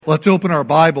Let's open our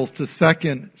Bibles to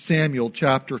 2 Samuel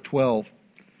chapter 12.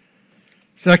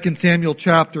 2 Samuel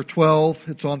chapter 12,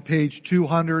 it's on page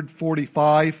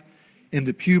 245 in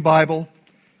the Pew Bible,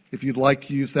 if you'd like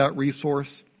to use that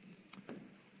resource.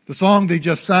 The song they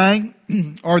just sang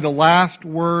are the last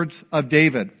words of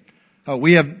David.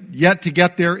 We have yet to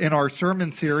get there in our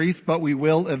sermon series, but we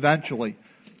will eventually.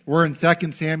 We're in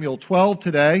 2 Samuel 12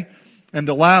 today. And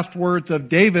the last words of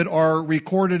David are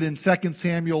recorded in 2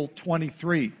 Samuel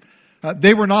 23.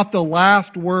 They were not the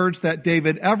last words that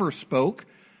David ever spoke,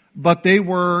 but they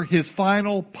were his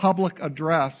final public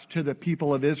address to the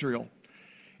people of Israel.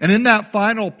 And in that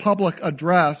final public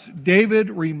address, David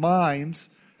reminds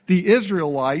the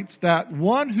Israelites that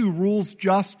one who rules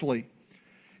justly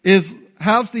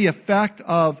has the effect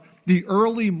of the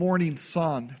early morning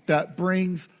sun that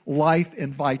brings life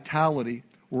and vitality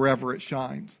wherever it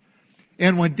shines.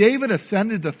 And when David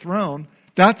ascended the throne,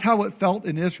 that's how it felt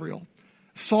in Israel.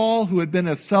 Saul, who had been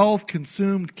a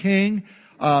self-consumed king,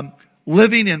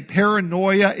 living in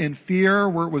paranoia and fear,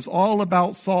 where it was all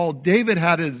about Saul, David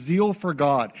had a zeal for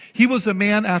God. He was a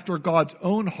man after God's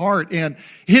own heart, and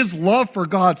his love for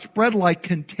God spread like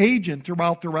contagion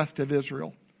throughout the rest of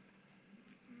Israel.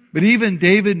 But even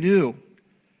David knew,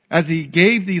 as he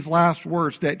gave these last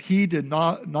words, that he did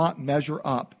not measure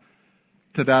up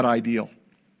to that ideal.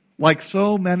 Like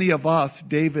so many of us,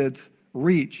 David's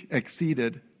reach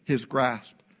exceeded his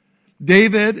grasp.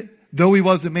 David, though he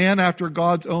was a man after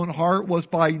God's own heart, was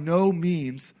by no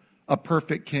means a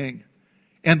perfect king.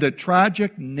 And the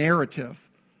tragic narrative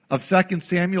of 2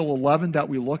 Samuel 11 that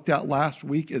we looked at last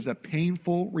week is a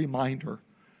painful reminder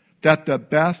that the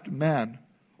best men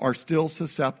are still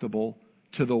susceptible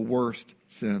to the worst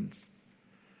sins.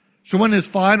 So in his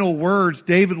final words,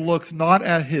 David looks not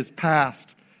at his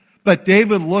past, but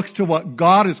David looks to what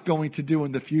God is going to do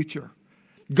in the future.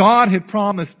 God had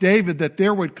promised David that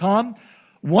there would come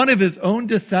one of his own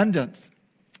descendants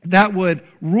that would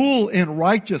rule in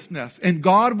righteousness, and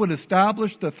God would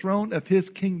establish the throne of his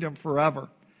kingdom forever.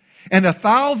 And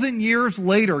 1,000 years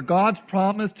later, God's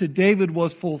promise to David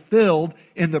was fulfilled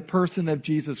in the person of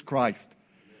Jesus Christ.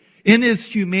 In his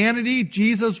humanity,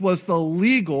 Jesus was the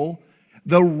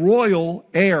royal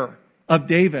heir of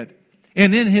David.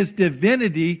 And in his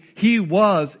divinity, he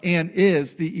was and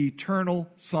is the eternal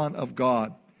Son of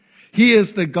God. He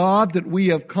is the God that we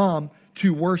have come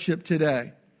to worship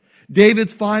today.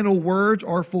 David's final words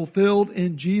are fulfilled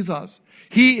in Jesus.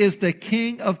 He is the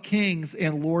King of kings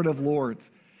and Lord of lords.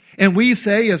 And we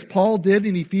say, as Paul did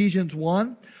in Ephesians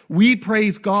 1, we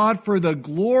praise God for the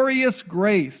glorious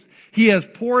grace He has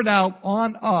poured out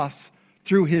on us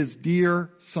through His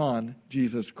dear Son,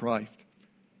 Jesus Christ.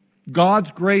 God's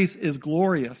grace is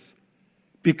glorious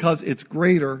because it's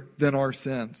greater than our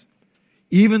sins,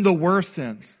 even the worst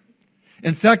sins.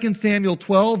 In 2 Samuel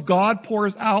 12, God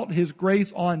pours out His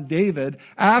grace on David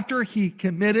after he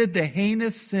committed the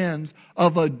heinous sins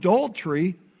of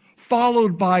adultery,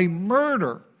 followed by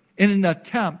murder in an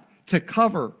attempt to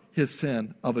cover his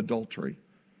sin of adultery.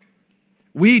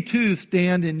 We too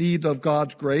stand in need of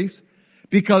God's grace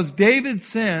because David's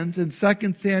sins in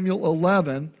 2 Samuel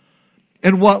 11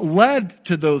 and what led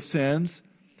to those sins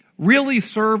really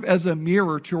serve as a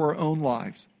mirror to our own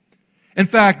lives. In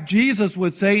fact, Jesus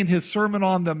would say in His Sermon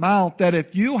on the Mount that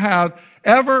if you have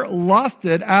ever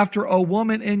lusted after a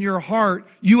woman in your heart,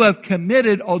 you have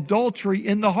committed adultery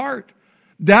in the heart.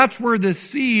 That's where the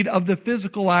seed of the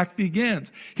physical act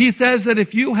begins. He says that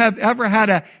if you have ever had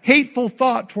a hateful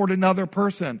thought toward another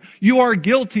person, you are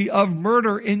guilty of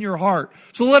murder in your heart.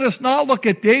 So let us not look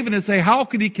at David and say, how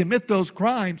could he commit those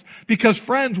crimes? Because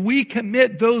friends, we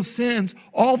commit those sins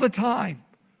all the time.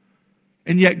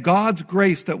 And yet God's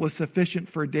grace that was sufficient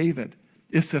for David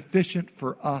is sufficient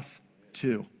for us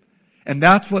too. And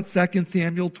that's what 2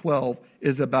 Samuel 12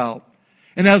 is about.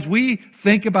 And as we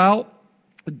think about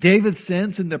David's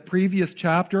sins in the previous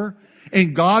chapter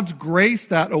and God's grace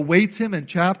that awaits him in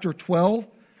chapter 12,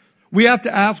 we have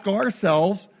to ask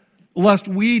ourselves, lest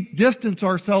we distance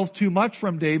ourselves too much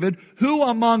from David, who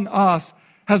among us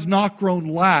has not grown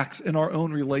lax in our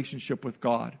own relationship with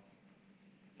God?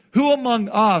 Who among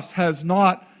us has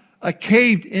not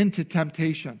caved into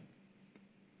temptation?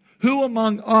 Who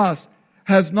among us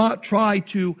has not tried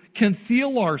to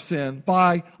conceal our sin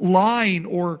by lying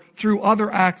or through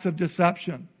other acts of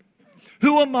deception?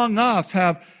 Who among us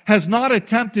has not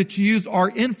attempted to use our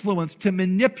influence to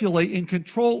manipulate and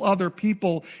control other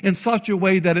people in such a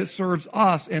way that it serves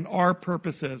us and our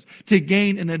purposes to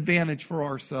gain an advantage for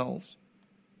ourselves?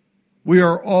 We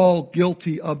are all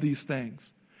guilty of these things.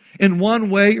 In one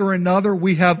way or another,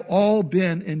 we have all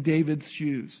been in David's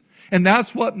shoes. And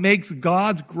that's what makes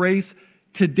God's grace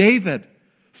to David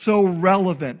so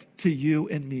relevant to you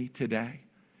and me today.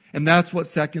 And that's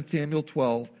what 2 Samuel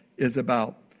 12 is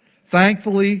about.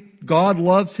 Thankfully, God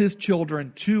loves His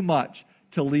children too much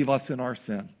to leave us in our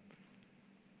sin.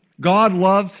 God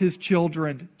loves His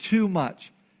children too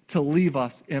much to leave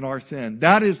us in our sin.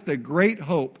 That is the great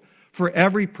hope for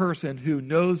every person who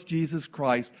knows Jesus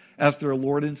Christ as their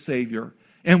Lord and Savior.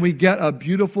 And we get a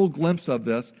beautiful glimpse of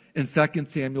this in 2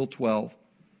 Samuel 12.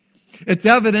 It's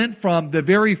evident from the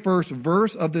very first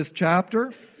verse of this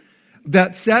chapter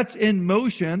that sets in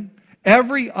motion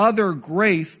every other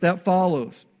grace that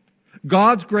follows.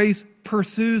 God's grace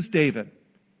pursues David.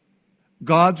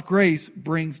 God's grace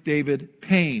brings David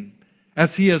pain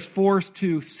as he is forced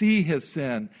to see his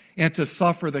sin and to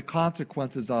suffer the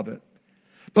consequences of it.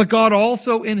 But God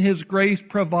also in His grace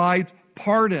provides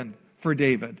pardon for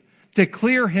David, to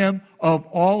clear him of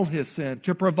all his sin,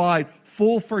 to provide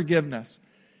full forgiveness.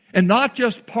 And not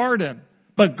just pardon,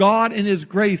 but God in His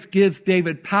grace gives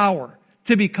David power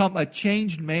to become a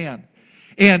changed man.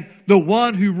 And the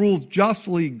one who rules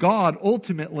justly, God,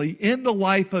 ultimately, in the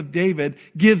life of David,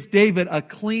 gives David a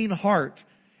clean heart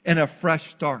and a fresh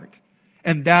start.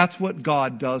 And that's what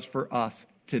God does for us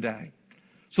today.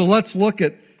 So let's look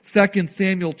at 2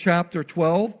 Samuel chapter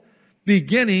 12,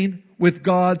 beginning with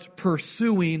God's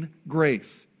pursuing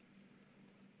grace.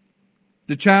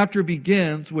 The chapter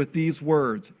begins with these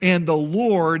words, "And the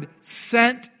Lord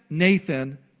sent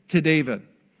Nathan to David."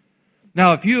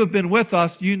 Now, if you have been with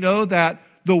us, you know that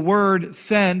the word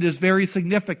send is very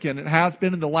significant. It has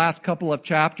been in the last couple of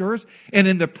chapters. And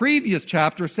in the previous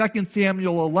chapter, 2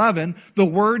 Samuel 11, the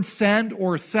word send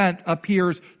or sent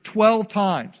appears 12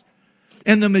 times.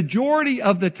 And the majority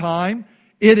of the time,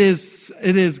 it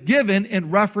is given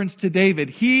in reference to David.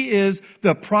 He is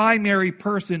the primary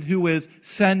person who is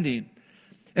sending.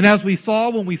 And as we saw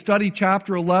when we studied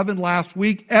chapter 11 last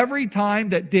week, every time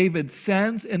that David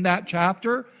sends in that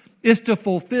chapter is to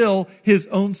fulfill his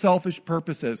own selfish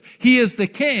purposes. He is the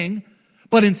king,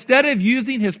 but instead of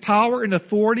using his power and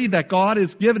authority that God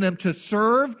has given him to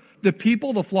serve the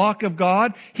people, the flock of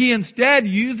God, he instead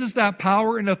uses that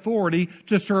power and authority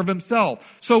to serve himself.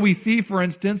 So we see, for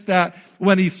instance, that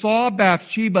when he saw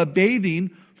Bathsheba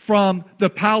bathing from the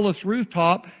palace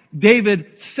rooftop,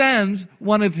 David sends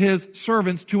one of his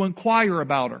servants to inquire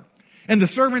about her. And the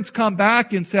servants come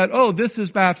back and said, "Oh, this is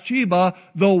Bathsheba,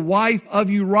 the wife of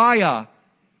Uriah."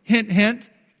 Hint, hint,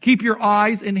 keep your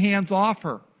eyes and hands off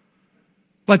her.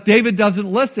 But David doesn't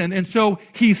listen, and so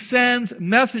he sends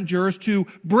messengers to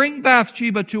bring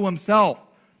Bathsheba to himself,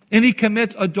 and he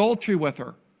commits adultery with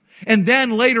her. And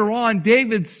then later on,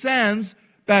 David sends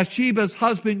Bathsheba's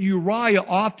husband Uriah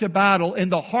off to battle in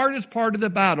the hardest part of the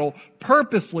battle,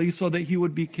 purposely so that he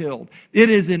would be killed. It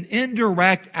is an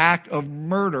indirect act of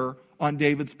murder on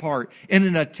David's part in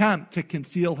an attempt to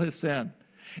conceal his sin.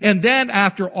 And then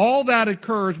after all that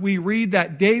occurs, we read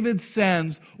that David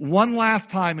sends one last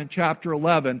time in chapter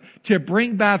 11 to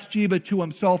bring Bathsheba to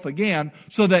himself again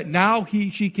so that now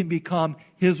she can become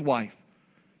his wife.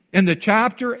 And the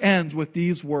chapter ends with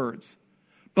these words,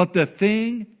 "But the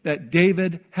thing that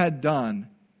David had done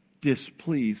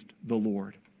displeased the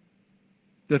Lord."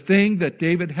 The thing that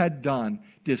David had done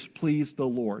displeased the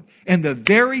Lord. And the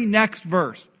very next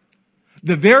verse,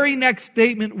 the very next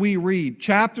statement we read,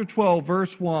 chapter 12,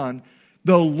 verse 1,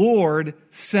 "The Lord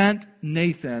sent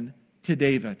Nathan to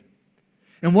David."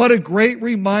 And what a great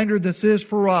reminder this is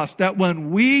for us, that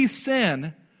when we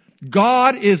sin,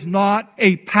 God is not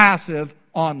a passive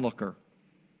onlooker.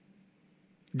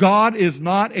 God is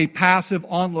not a passive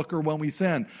onlooker when we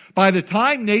sin. By the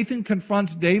time Nathan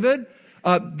confronts David,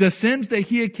 the sins that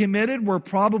he had committed were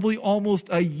probably almost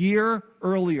a year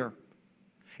earlier.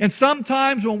 And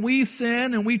sometimes when we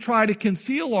sin and we try to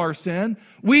conceal our sin,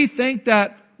 we think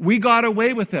that we got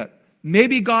away with it.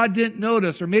 Maybe God didn't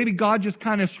notice, or maybe God just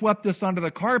kind of swept this under the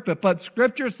carpet. But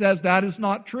Scripture says that is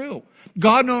not true.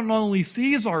 God not only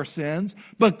sees our sins,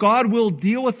 but God will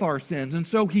deal with our sins. And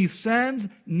so He sends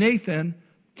Nathan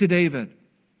to David.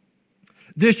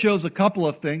 This shows a couple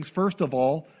of things. First of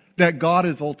all, that God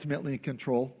is ultimately in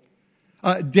control.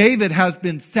 David has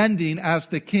been sending as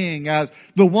the king, as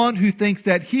the one who thinks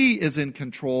that he is in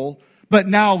control. But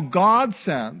now God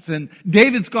sends, and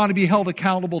David's going to be held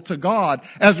accountable to God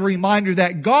as a reminder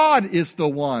that God is the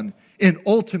one in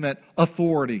ultimate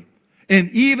authority.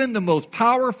 And even the most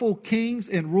powerful kings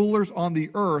and rulers on the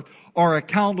earth are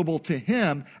accountable to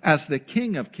Him as the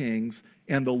King of Kings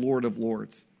and the Lord of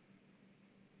Lords.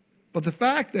 But the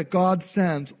fact that God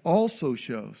sends also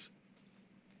shows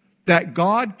that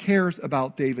God cares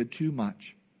about David too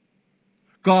much.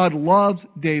 God loves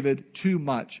David too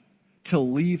much to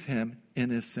leave him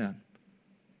in his sin.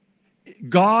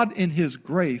 God in His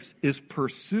grace is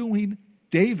pursuing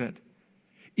David,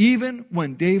 even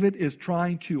when David is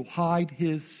trying to hide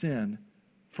his sin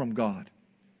from God.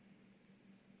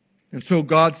 And so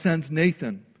God sends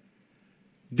Nathan,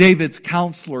 David's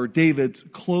counselor, David's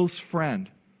close friend,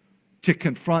 to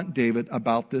confront David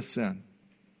about this sin.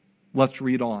 Let's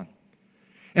read on.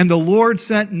 And the Lord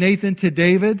sent Nathan to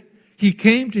David. He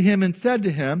came to him and said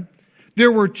to him,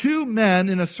 there were 2 men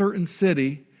in a certain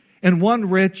city, and one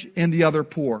rich and the other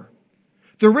poor.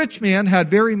 The rich man had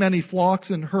very many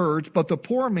flocks and herds, but the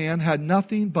poor man had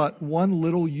nothing but one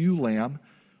little ewe lamb,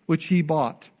 which he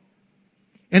bought.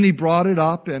 And he brought it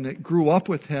up, and it grew up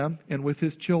with him and with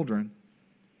his children.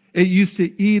 It used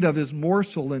to eat of his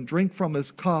morsel and drink from his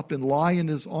cup and lie in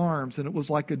his arms, and it was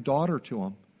like a daughter to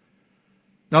him.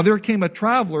 Now there came a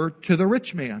traveler to the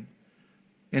rich man,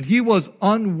 and he was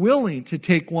unwilling to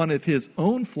take one of his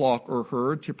own flock or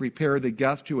herd to prepare the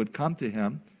guest who had come to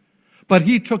him. But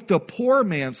he took the poor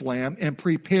man's lamb and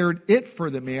prepared it for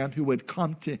the man who had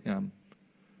come to him.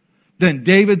 Then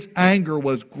David's anger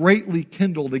was greatly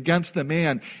kindled against the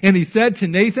man. And he said to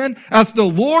Nathan, as the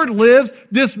Lord lives,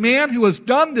 this man who has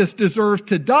done this deserves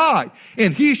to die.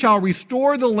 And he shall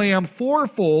restore the lamb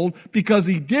fourfold because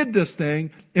he did this thing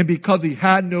and because he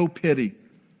had no pity.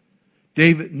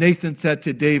 Nathan said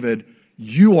to David,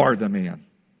 you are the man.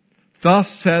 Thus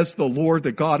says the Lord,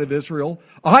 the God of Israel,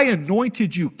 I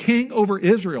anointed you king over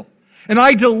Israel, and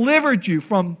I delivered you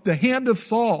from the hand of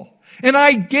Saul. And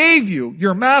I gave you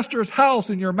your master's house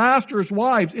and your master's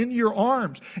wives in your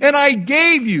arms. And I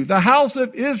gave you the house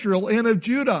of Israel and of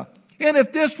Judah. And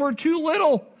if this were too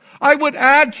little, I would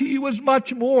add to you as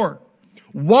much more.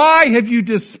 Why have you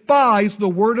despised the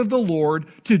word of the Lord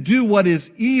to do what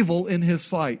is evil in his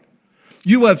sight?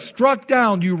 You have struck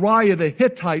down Uriah the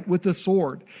Hittite with the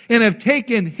sword, and have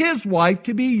taken his wife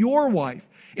to be your wife,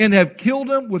 and have killed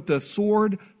him with the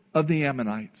sword of the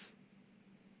Ammonites.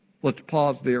 Let's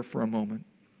pause there for a moment.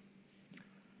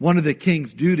 One of the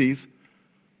king's duties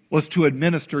was to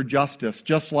administer justice,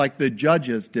 just like the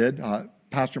judges did.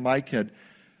 Pastor Mike had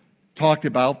talked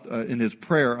about in his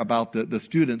prayer about the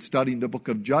students studying the book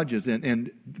of Judges,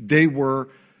 and they were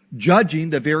judging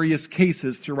the various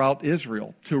cases throughout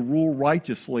Israel to rule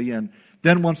righteously. And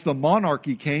then once the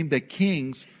monarchy came, the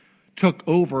kings took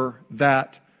over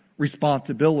that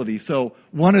responsibility. So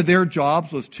one of their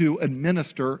jobs was to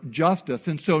administer justice.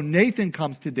 And so Nathan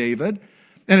comes to David.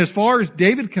 And as far as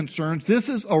David concerns, this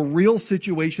is a real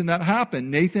situation that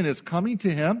happened. Nathan is coming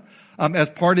to him as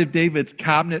part of David's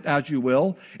cabinet, as you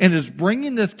will, and is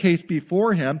bringing this case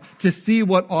before him to see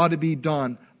what ought to be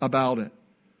done about it.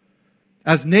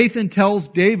 As Nathan tells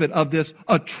David of this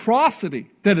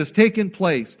atrocity that has taken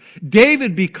place,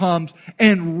 David becomes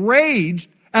enraged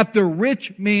at the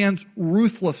rich man's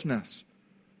ruthlessness.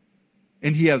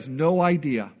 And he has no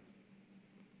idea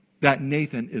that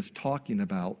Nathan is talking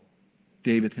about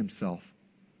David himself.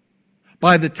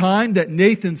 By the time that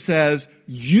Nathan says,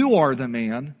 you are the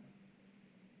man,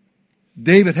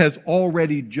 David has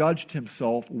already judged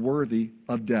himself worthy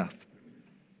of death.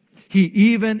 He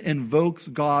even invokes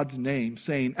God's name,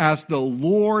 saying, as the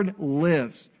Lord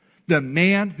lives, the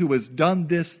man who has done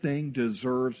this thing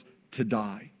deserves to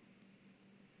die.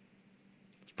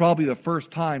 It's probably the first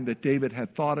time that David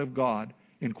had thought of God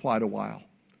in quite a while.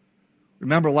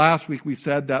 Remember last week we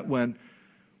said that when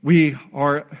we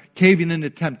are caving into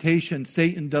temptation,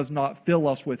 Satan does not fill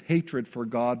us with hatred for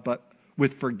God, but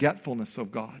with forgetfulness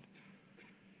of God.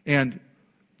 And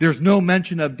there's no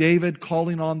mention of David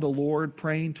calling on the Lord,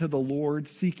 praying to the Lord,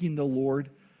 seeking the Lord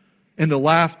in the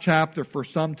last chapter for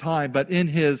some time. But in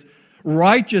his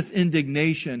righteous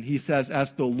indignation, he says,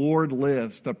 as the Lord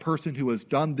lives, the person who has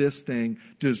done this thing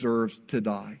deserves to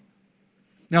die.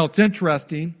 Now it's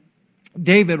interesting,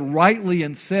 David rightly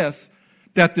insists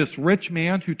that this rich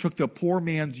man who took the poor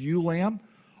man's ewe lamb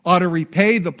ought to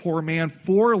repay the poor man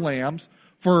 4 lambs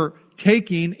for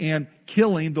taking and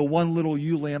killing the one little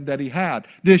ewe lamb that he had.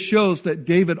 This shows that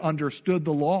David understood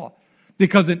the law.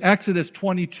 Because in Exodus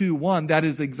 22:1, that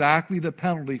is exactly the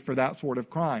penalty for that sort of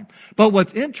crime. But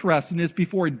what's interesting is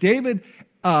before David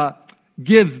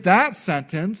gives that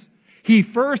sentence, he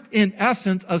first, in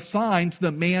essence, assigns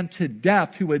the man to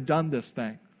death who had done this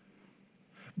thing.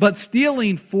 But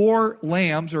stealing 4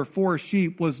 lambs or 4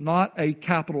 sheep was not a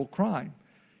capital crime.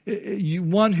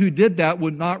 One who did that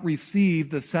would not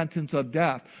receive the sentence of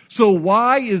death. So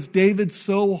why is David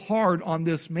so hard on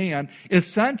this man,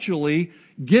 essentially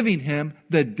giving him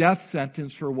the death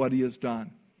sentence for what he has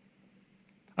done?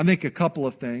 I think a couple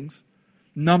of things.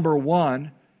 Number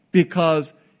one,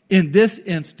 because in this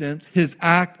instance, his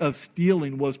act of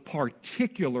stealing was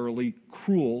particularly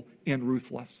cruel and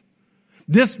ruthless.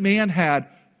 This man had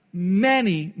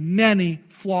many, many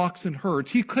flocks and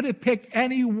herds. He could have picked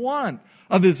any one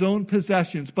of his own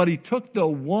possessions, but he took the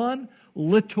one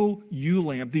little ewe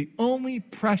lamb, the only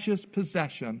precious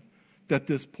possession that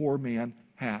this poor man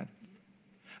had.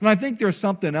 And I think there's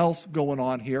something else going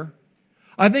on here.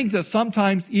 I think that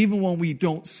sometimes, even when we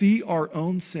don't see our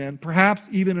own sin, perhaps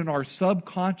even in our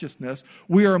subconsciousness,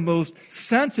 we are most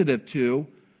sensitive to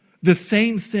the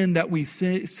same sin that we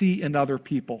see in other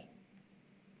people.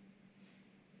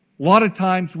 A lot of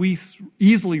times we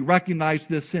easily recognize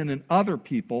this sin in other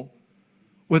people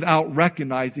without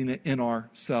recognizing it in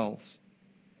ourselves.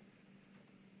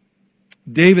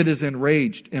 David is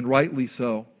enraged, and rightly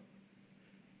so.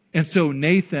 And so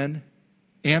Nathan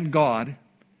and God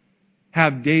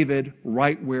have David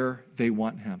right where they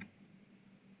want him.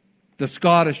 The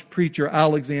Scottish preacher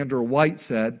Alexander White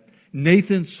said,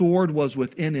 Nathan's sword was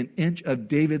within an inch of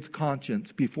David's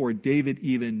conscience before David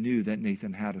even knew that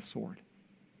Nathan had a sword.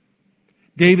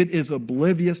 David is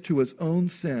oblivious to his own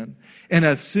sin. And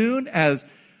as soon as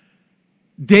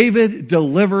David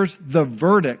delivers the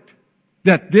verdict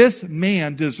that this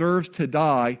man deserves to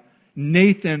die,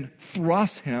 Nathan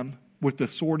thrusts him with the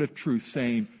sword of truth,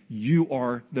 saying, you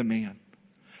are the man.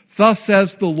 Thus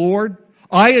says the Lord,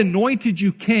 I anointed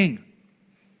you king.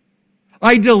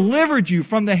 I delivered you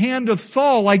from the hand of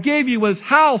Saul. I gave you his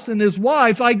house and his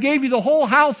wives. I gave you the whole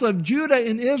house of Judah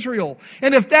and Israel.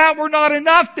 And if that were not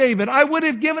enough, David, I would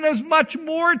have given as much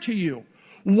more to you.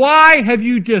 Why have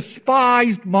you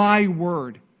despised my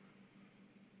word?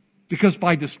 Because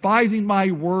by despising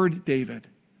my word, David,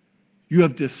 you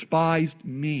have despised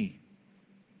me,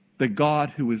 the God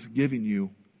who is giving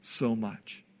you so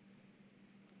much.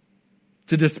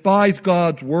 To despise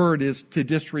God's word is to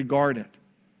disregard it.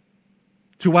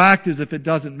 To act as if it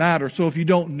doesn't matter. So if you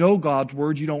don't know God's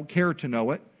word, you don't care to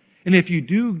know it. And if you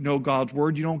do know God's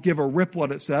word, you don't give a rip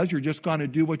what it says. You're just going to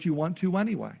do what you want to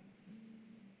anyway.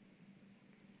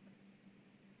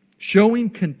 Showing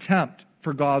contempt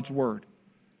for God's word,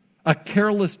 a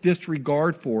careless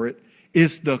disregard for it,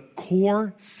 is the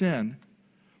core sin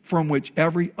from which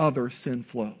every other sin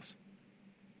flows.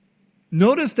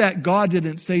 Notice that God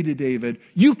didn't say to David,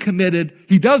 you committed,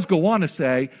 he does go on to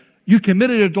say, you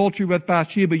committed adultery with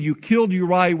Bathsheba, you killed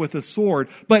Uriah with a sword.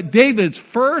 But David's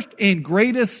first and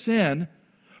greatest sin,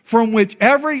 from which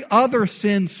every other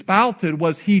sin spouted,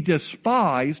 was he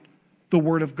despised the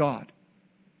word of God.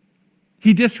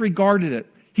 He disregarded it.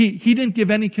 He didn't give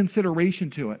any consideration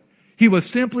to it. He was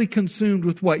simply consumed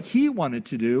with what he wanted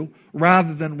to do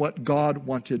rather than what God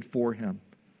wanted for him.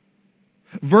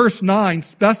 Verse 9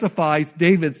 specifies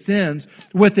David's sins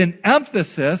with an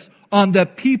emphasis on the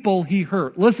people he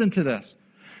hurt. Listen to this.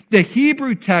 The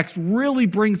Hebrew text really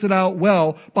brings it out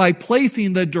well by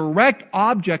placing the direct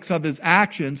objects of his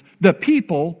actions, the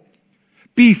people,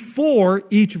 before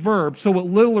each verb. So it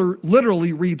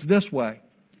literally reads this way.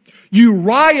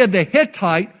 Uriah the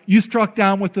Hittite you struck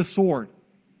down with the sword.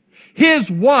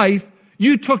 His wife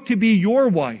you took to be your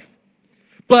wife.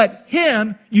 But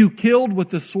him you killed with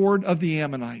the sword of the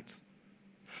Ammonites.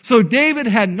 So David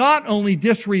had not only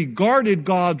disregarded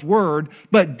God's word,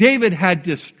 but David had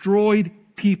destroyed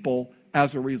people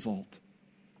as a result.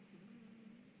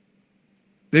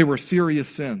 They were serious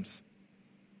sins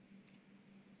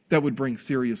that would bring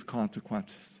serious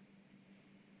consequences.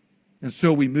 And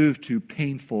so we move to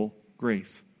painful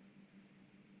grace.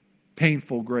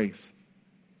 Painful grace.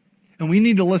 And we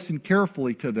need to listen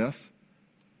carefully to this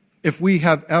if we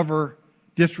have ever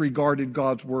disregarded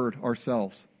God's word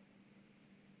ourselves.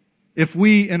 If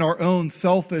we, in our own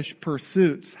selfish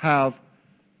pursuits, have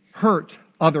hurt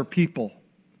other people,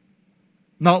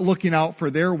 not looking out for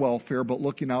their welfare, but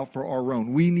looking out for our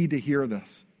own, we need to hear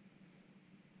this.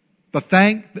 But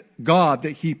thank God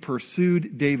that he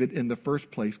pursued David in the first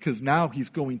place, because now he's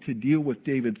going to deal with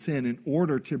David's sin in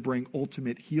order to bring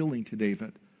ultimate healing to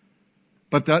David.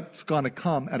 But that's going to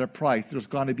come at a price. There's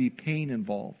going to be pain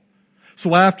involved.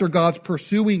 So after God's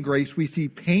pursuing grace, we see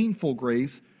painful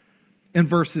grace in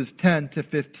verses 10 to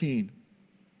 15.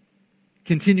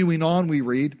 Continuing on, we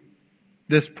read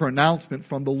this pronouncement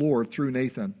from the Lord through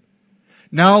Nathan.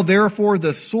 Now therefore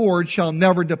the sword shall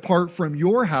never depart from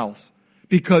your house,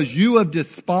 because you have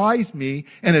despised me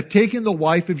and have taken the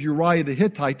wife of Uriah the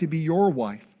Hittite to be your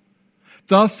wife.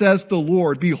 Thus says the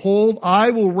Lord, behold,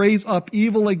 I will raise up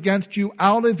evil against you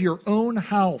out of your own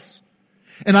house.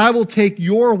 And I will take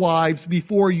your wives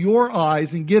before your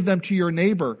eyes and give them to your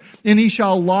neighbor. And he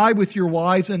shall lie with your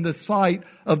wives in the sight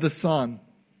of the sun.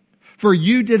 For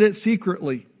you did it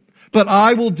secretly. But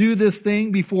I will do this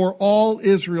thing before all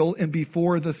Israel and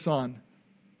before the sun.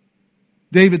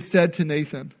 David said to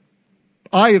Nathan,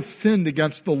 I have sinned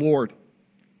against the Lord.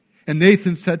 And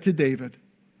Nathan said to David,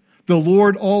 "The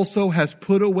Lord also has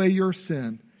put away your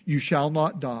sin. You shall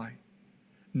not die.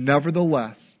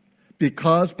 Nevertheless,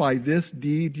 because by this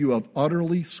deed you have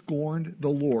utterly scorned the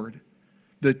Lord,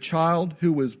 the child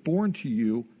who was born to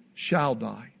you shall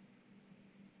die."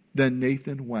 Then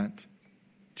Nathan went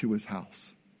to his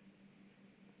house.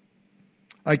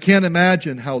 I can't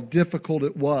imagine how difficult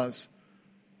it was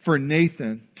for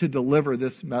Nathan to deliver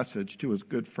this message to his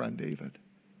good friend David.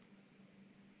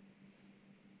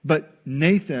 But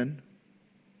Nathan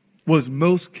was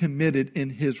most committed in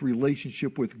his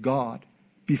relationship with God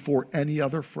before any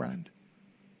other friend.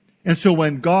 And so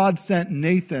when God sent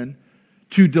Nathan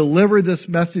to deliver this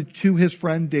message to his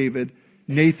friend David,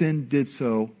 Nathan did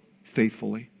so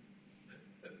faithfully.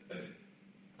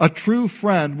 A true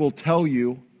friend will tell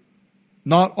you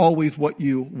not always what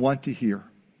you want to hear,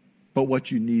 but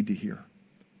what you need to hear.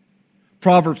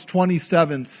 Proverbs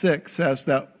 27:6 says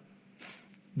that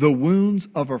the wounds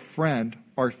of a friend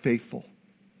are faithful.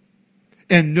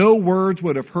 And no words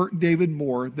would have hurt David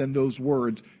more than those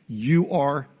words, "You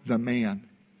are the man,"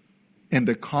 and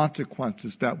the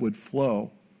consequences that would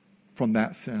flow from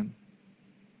that sin.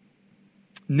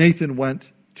 Nathan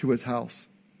went to his house.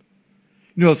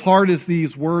 You know, as hard as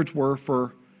these words were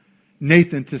for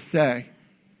Nathan to say,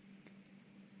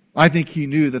 I think he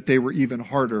knew that they were even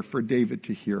harder for David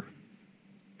to hear.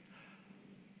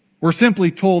 We're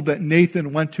simply told that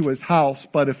Nathan went to his house,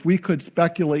 but if we could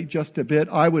speculate just a bit,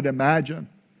 I would imagine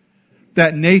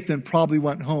that Nathan probably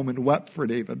went home and wept for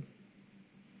David,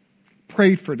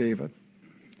 prayed for David,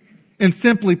 and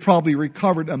simply probably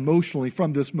recovered emotionally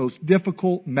from this most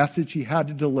difficult message he had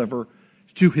to deliver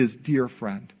to his dear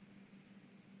friend.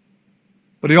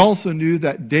 But he also knew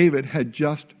that David had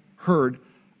just heard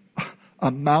a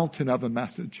mountain of a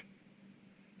message.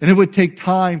 And it would take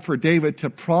time for David to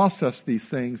process these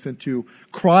things and to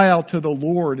cry out to the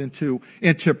Lord and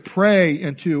to pray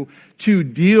and to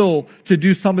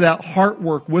do some of that heart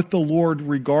work with the Lord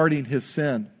regarding his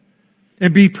sin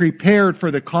and be prepared for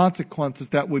the consequences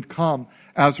that would come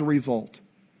as a result.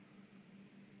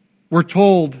 We're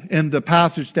told in the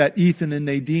passage that Ethan and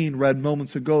Nadine read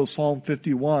moments ago, Psalm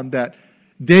 51, that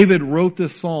David wrote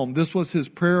this psalm. This was his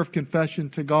prayer of confession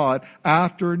to God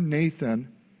after Nathan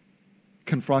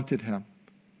confronted him.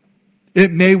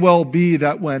 It may well be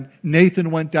that when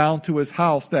Nathan went down to his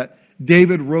house that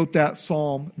David wrote that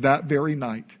psalm that very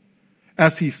night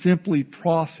as he simply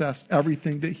processed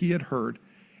everything that he had heard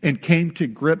and came to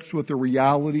grips with the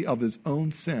reality of his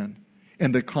own sin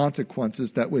and the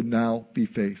consequences that would now be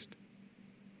faced.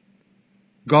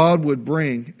 God would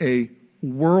bring a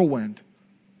whirlwind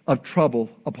of trouble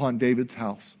upon David's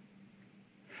house.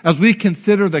 As we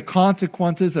consider the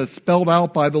consequences as spelled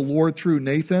out by the Lord through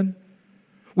Nathan,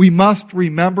 we must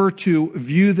remember to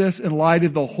view this in light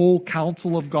of the whole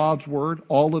counsel of God's Word,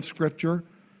 all of Scripture.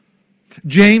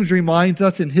 James reminds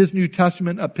us in his New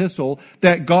Testament epistle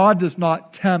that God does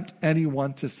not tempt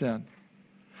anyone to sin.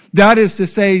 That is to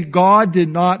say, God did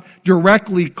not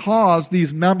directly cause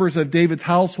these members of David's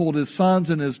household, his sons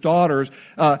and his daughters,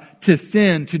 to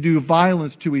sin, to do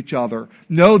violence to each other.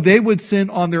 No, they would sin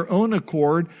on their own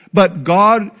accord, but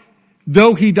God,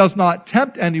 though He does not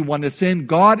tempt anyone to sin,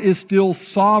 God is still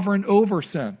sovereign over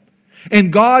sin.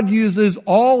 And God uses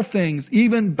all things,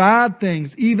 even bad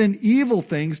things, even evil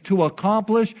things, to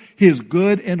accomplish His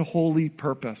good and holy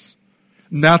purpose.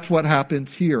 And that's what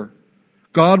happens here.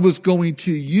 God was going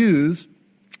to use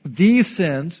these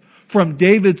sins from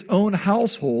David's own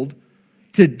household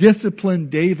to discipline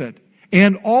David.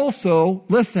 And also,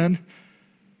 listen,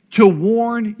 to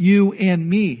warn you and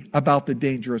me about the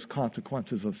dangerous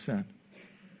consequences of sin.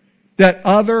 That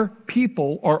other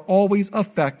people are always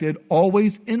affected,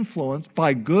 always influenced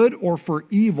by good or for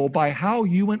evil by how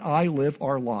you and I live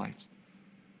our lives.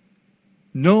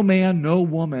 No man, no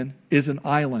woman is an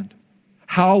island.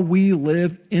 How we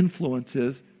live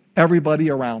influences everybody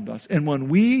around us. And when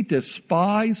we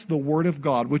despise the Word of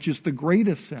God, which is the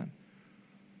greatest sin,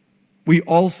 we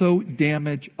also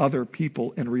damage other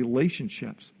people in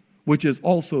relationships, which is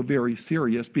also very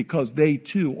serious because they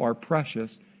too are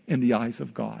precious in the eyes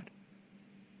of God.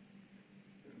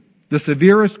 The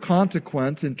severest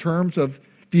consequence in terms of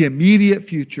the immediate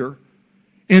future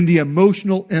and the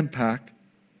emotional impact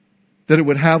that it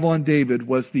would have on David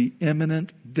was the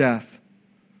imminent death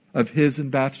of his and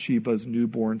Bathsheba's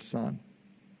newborn son.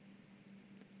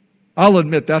 I'll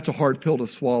admit that's a hard pill to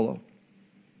swallow.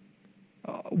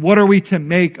 What are we to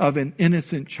make of an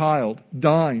innocent child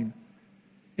dying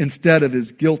instead of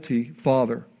his guilty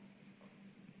father?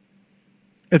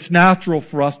 It's natural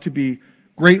for us to be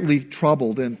greatly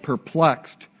troubled and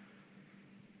perplexed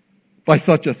by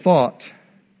such a thought.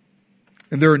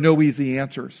 And there are no easy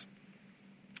answers.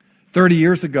 30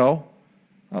 years ago,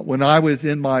 when I was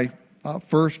in my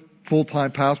first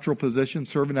full-time pastoral position,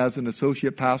 serving as an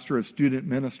associate pastor of student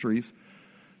ministries,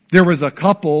 there was a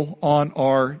couple on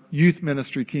our youth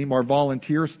ministry team, our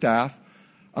volunteer staff,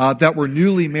 that were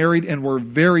newly married and were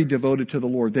very devoted to the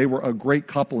Lord. They were a great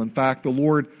couple. In fact, the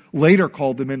Lord later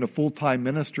called them into full-time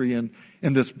ministry, and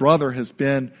this brother has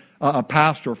been a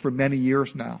pastor for many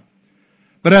years now.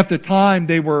 But at the time,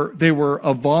 they were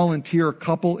a volunteer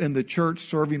couple in the church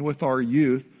serving with our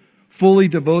youth, fully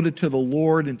devoted to the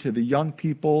Lord and to the young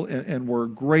people, and were a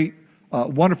great,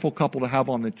 wonderful couple to have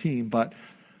on the team. But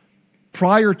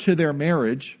prior to their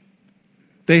marriage,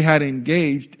 they had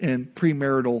engaged in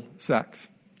premarital sex.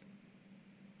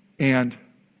 And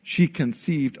she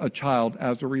conceived a child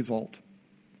as a result.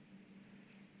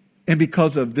 And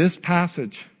because of this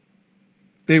passage,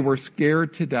 they were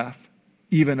scared to death,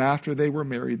 even after they were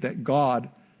married, that God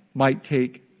might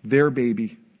take their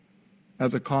baby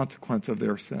as a consequence of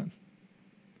their sin.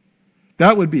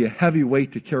 That would be a heavy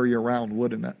weight to carry around,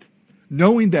 wouldn't it?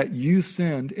 Knowing that you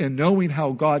sinned and knowing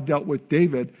how God dealt with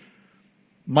David,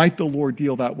 might the Lord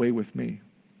deal that way with me?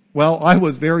 Well, I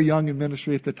was very young in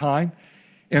ministry at the time,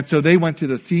 and so they went to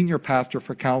the senior pastor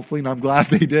for counseling. I'm glad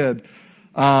they did.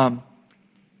 I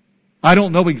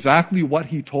don't know exactly what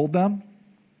he told them,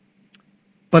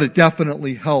 but it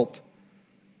definitely helped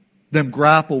them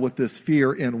grapple with this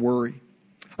fear and worry.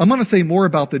 I'm going to say more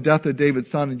about the death of David's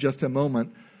son in just a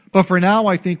moment, but for now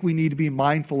I think we need to be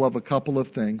mindful of a couple of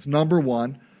things. Number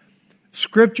one,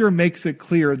 Scripture makes it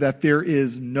clear that there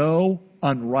is no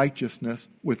unrighteousness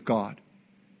with God.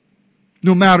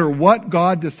 No matter what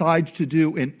God decides to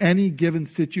do in any given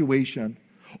situation,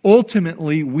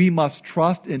 ultimately we must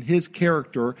trust in His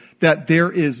character that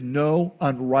there is no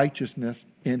unrighteousness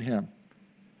in Him.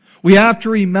 We have to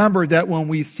remember that when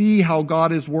we see how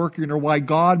God is working or why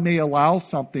God may allow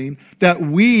something, that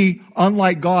we,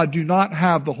 unlike God, do not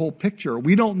have the whole picture.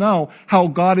 We don't know how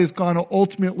God is going to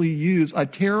ultimately use a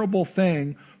terrible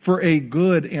thing for a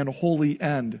good and holy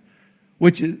end,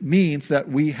 which means that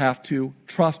we have to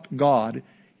trust God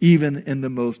even in the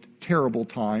most terrible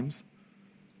times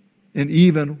and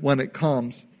even when it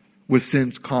comes with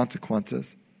sin's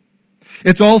consequences.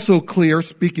 It's also clear,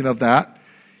 speaking of that,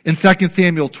 in 2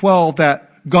 Samuel 12,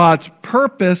 that God's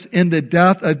purpose in the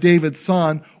death of David's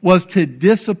son was to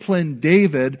discipline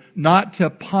David, not to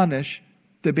punish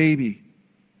the baby.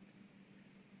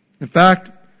 In fact,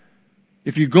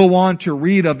 if you go on to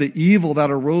read of the evil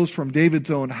that arose from David's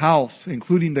own house,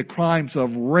 including the crimes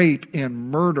of rape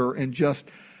and murder and just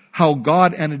how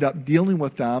God ended up dealing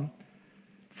with them,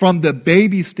 from the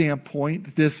baby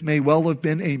standpoint, this may well have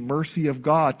been a mercy of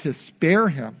God to spare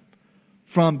him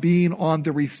from being on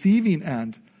the receiving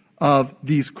end of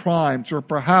these crimes, or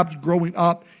perhaps growing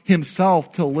up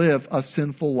himself to live a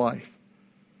sinful life.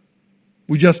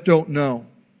 We just don't know.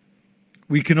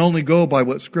 We can only go by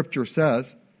what Scripture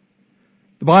says.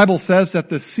 The Bible says that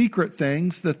the secret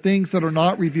things, the things that are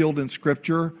not revealed in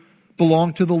Scripture,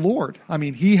 belong to the Lord. I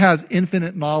mean, He has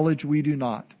infinite knowledge, we do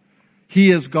not.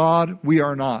 He is God, we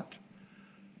are not.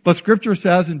 But Scripture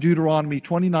says in Deuteronomy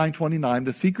 29:29,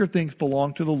 the secret things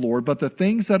belong to the Lord, but the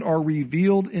things that are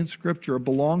revealed in Scripture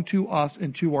belong to us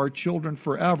and to our children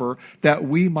forever, that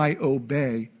we might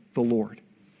obey the Lord.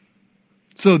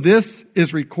 So this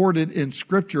is recorded in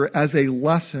Scripture as a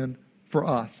lesson for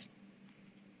us.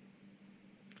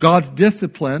 God's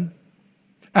discipline,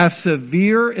 as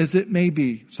severe as it may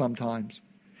be sometimes,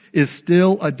 is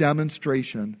still a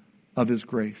demonstration of His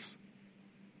grace.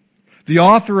 The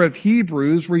author of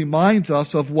Hebrews reminds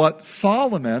us of what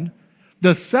Solomon,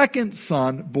 the second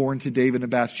son born to David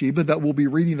and Bathsheba, that we'll be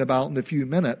reading about in a few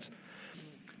minutes.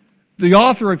 The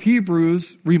author of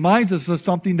Hebrews reminds us of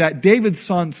something that David's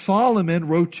son Solomon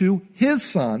wrote to his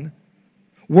son,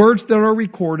 words that are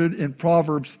recorded in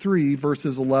Proverbs 3,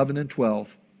 verses 11 and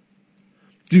 12.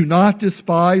 Do not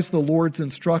despise the Lord's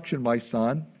instruction, my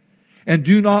son, and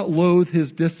do not loathe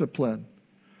His discipline.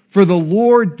 For the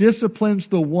Lord disciplines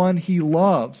the one He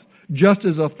loves, just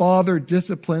as a father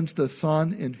disciplines the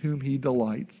son in whom He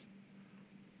delights.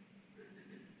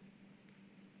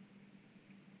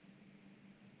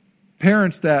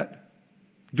 Parents that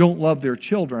don't love their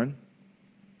children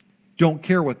don't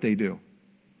care what they do.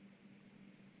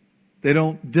 They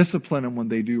don't discipline them when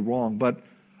they do wrong. But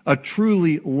a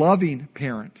truly loving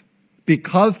parent,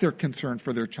 because they're concerned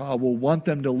for their child, will want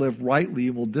them to live rightly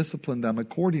and will discipline them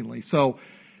accordingly. So,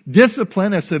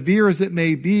 discipline, as severe as it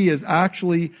may be, is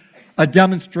actually a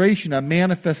demonstration, a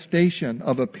manifestation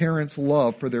of a parent's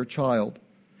love for their child.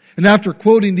 And after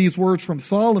quoting these words from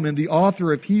Solomon, the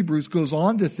author of Hebrews goes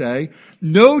on to say,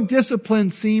 no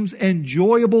discipline seems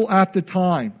enjoyable at the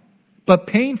time, but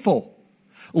painful.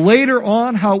 Later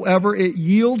on, however, it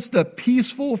yields the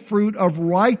peaceful fruit of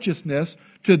righteousness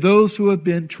to those who have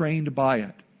been trained by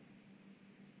it.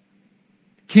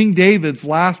 King David's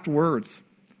last words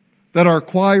that our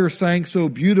choir sang so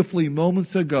beautifully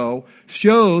moments ago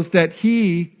shows that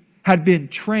he had been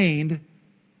trained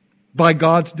by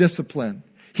God's discipline.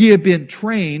 He had been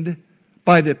trained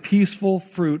by the peaceful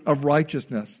fruit of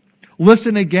righteousness.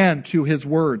 Listen again to his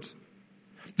words.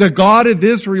 The God of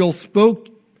Israel spoke,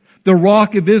 the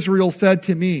rock of Israel said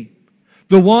to me,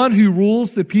 the one who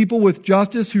rules the people with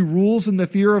justice, who rules in the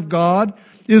fear of God,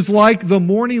 is like the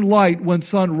morning light when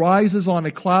sun rises on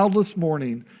a cloudless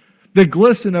morning, the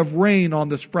glisten of rain on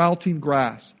the sprouting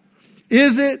grass.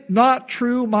 Is it not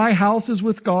true my house is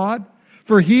with God?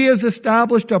 For he has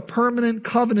established a permanent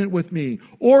covenant with me,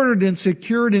 ordered and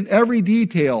secured in every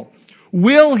detail.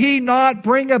 Will he not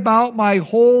bring about my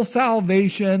whole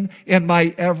salvation and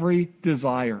my every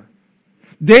desire?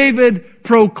 David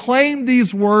proclaimed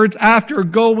these words after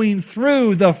going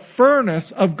through the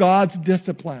furnace of God's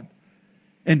discipline.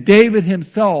 And David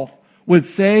himself would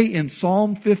say in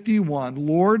Psalm 51,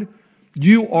 Lord,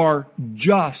 you are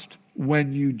just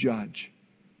when you judge.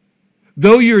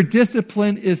 Though your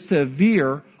discipline is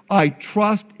severe, I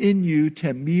trust in you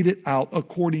to mete it out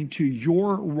according to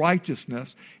your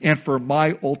righteousness and for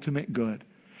my ultimate good.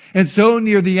 And so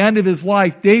near the end of his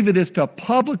life, David is to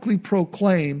publicly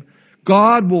proclaim,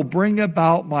 God will bring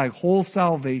about my whole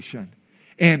salvation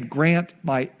and grant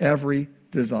my every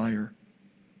desire.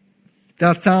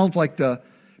 That sounds like the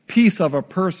peace of a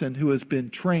person who has been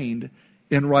trained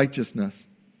in righteousness.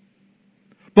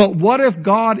 But what if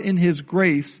God in his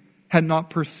grace had not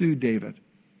pursued David?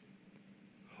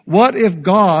 What if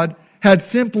God had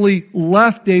simply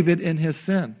left David in his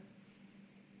sin?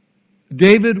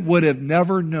 David would have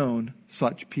never known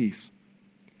such peace.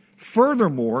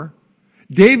 Furthermore,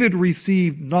 David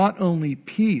received not only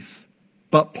peace,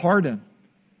 but pardon.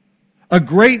 A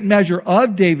great measure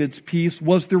of David's peace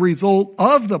was the result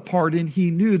of the pardon he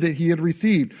knew that he had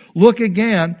received. Look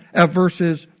again at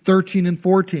verses 13 and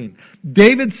 14.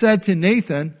 David said to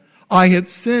Nathan, I have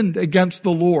sinned against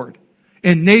the Lord.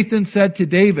 And Nathan said to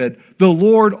David, the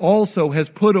Lord also has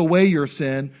put away your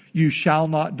sin. You shall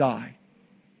not die.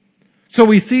 So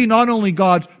we see not only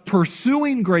God's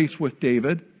pursuing grace with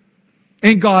David,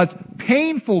 and God's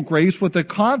painful grace with the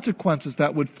consequences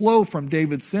that would flow from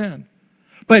David's sin.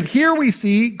 But here we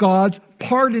see God's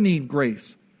pardoning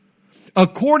grace.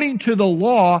 According to the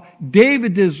law,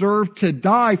 David deserved to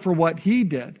die for what he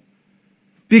did,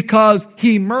 because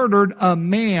he murdered a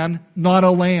man, not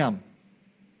a lamb.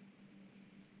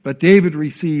 But David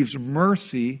receives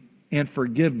mercy and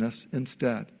forgiveness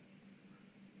instead.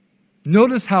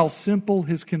 Notice how simple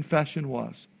his confession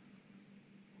was.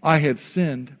 I have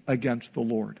sinned against the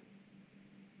Lord.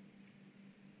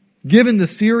 Given the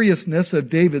seriousness of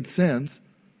David's sins,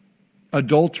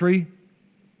 adultery,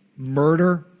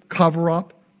 murder,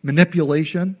 cover-up,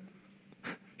 manipulation,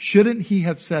 shouldn't he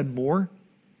have said more?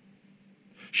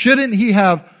 Shouldn't he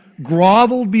have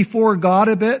groveled before God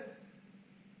a bit?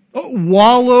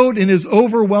 Wallowed in his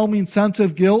overwhelming sense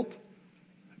of guilt?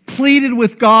 Pleaded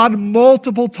with God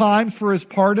multiple times for his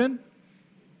pardon?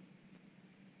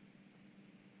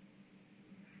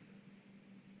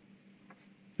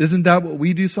 Isn't that what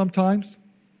we do sometimes?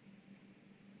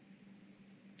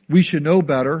 We should know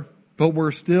better, but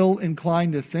we're still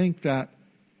inclined to think that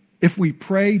if we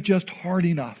pray just hard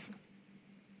enough,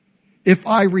 if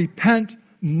I repent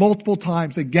multiple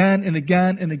times, again and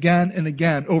again and again and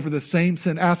again over the same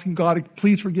sin, asking God,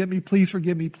 please forgive me, please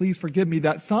forgive me, please forgive me,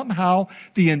 that somehow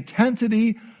the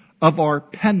intensity of our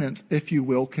penance, if you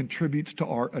will, contributes to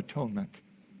our atonement.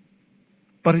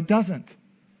 But it doesn't.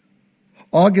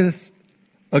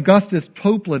 Augustus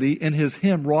Toplady, in his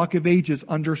hymn, Rock of Ages,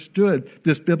 understood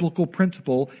this biblical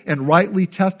principle and rightly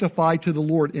testified to the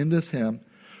Lord in this hymn.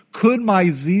 Could my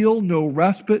zeal no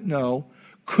respite know?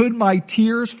 Could my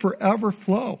tears forever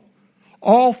flow?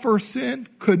 All for sin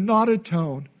could not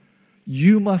atone.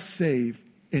 You must save,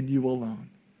 and you alone.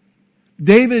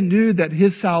 David knew that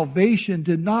his salvation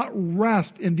did not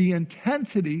rest in the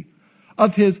intensity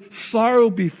of his sorrow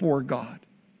before God,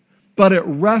 but it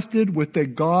rested with the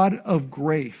God of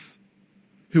grace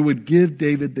who would give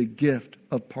David the gift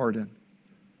of pardon.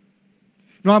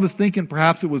 I was thinking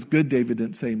perhaps it was good David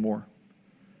didn't say more.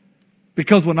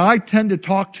 Because when I tend to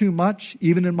talk too much,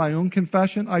 even in my own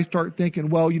confession, I start thinking,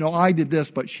 well, I did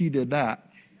this, but she did that.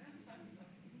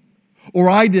 Or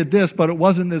I did this, but it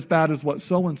wasn't as bad as what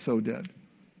so-and-so did.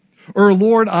 Or,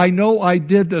 Lord, I know I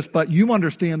did this, but you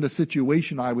understand the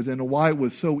situation I was in and why it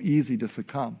was so easy to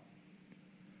succumb.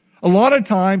 A lot of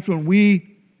times when we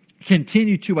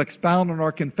continue to expound on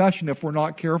our confession, if we're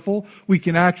not careful, we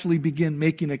can actually begin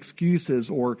making excuses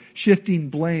or shifting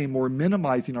blame or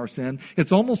minimizing our sin.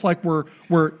 It's almost like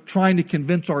we're trying to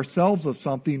convince ourselves of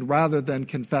something rather than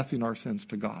confessing our sins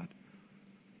to God.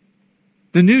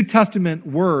 The New Testament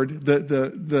word,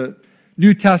 the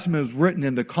New Testament is written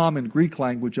in the common Greek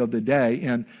language of the day,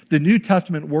 and the New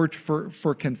Testament word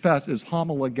for confess is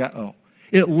homologeo.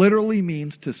 It literally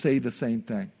means to say the same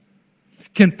thing.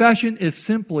 Confession is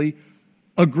simply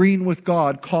agreeing with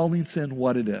God, calling sin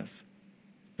what it is.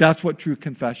 That's what true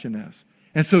confession is.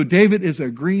 And so David is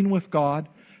agreeing with God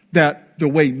that the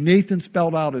way Nathan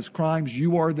spelled out his crimes,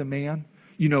 you are the man.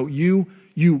 You know, you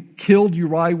killed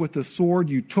Uriah with the sword.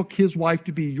 You took his wife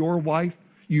to be your wife.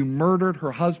 You murdered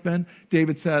her husband.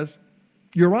 David says,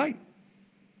 you're right.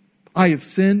 I have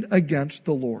sinned against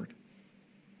the Lord.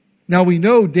 Now we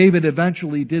know David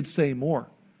eventually did say more.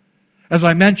 As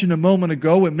I mentioned a moment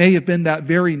ago, it may have been that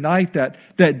very night that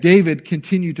David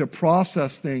continued to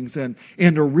process things and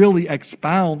to really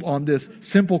expound on this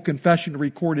simple confession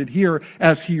recorded here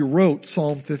as he wrote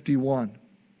Psalm 51.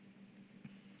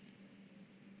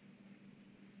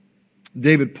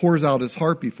 David pours out his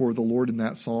heart before the Lord in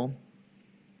that psalm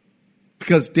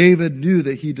because David knew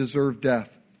that he deserved death.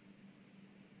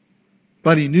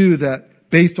 But he knew that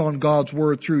based on God's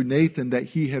word through Nathan that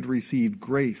he had received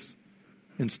grace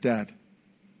instead.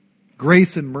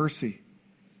 Grace and mercy.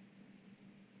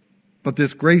 But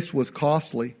this grace was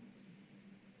costly.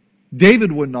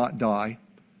 David would not die,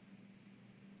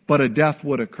 but a death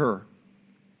would occur.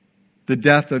 The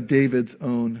death of David's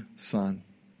own son,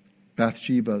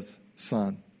 Bathsheba's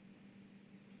son.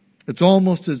 It's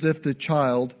almost as if the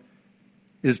child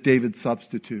is David's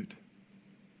substitute.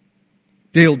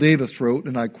 Dale Davis wrote,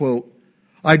 and I quote,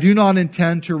 I do not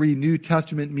intend to read New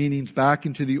Testament meanings back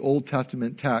into the Old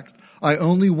Testament text. I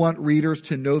only want readers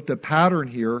to note the pattern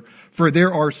here, for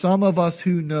there are some of us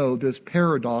who know this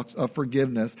paradox of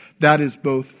forgiveness that is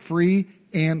both free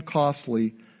and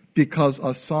costly because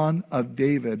a son of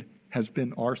David has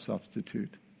been our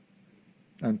substitute.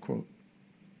 Unquote.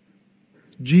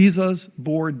 Jesus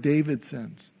bore David's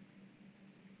sins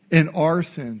and our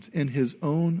sins in his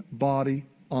own body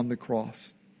on the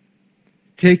cross,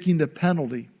 taking the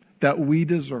penalty that we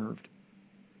deserved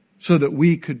so that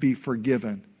we could be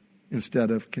forgiven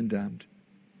instead of condemned.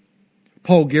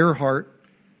 Paul Gerhardt,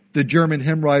 the German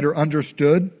hymn writer,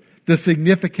 understood the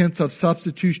significance of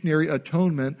substitutionary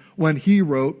atonement when he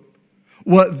wrote,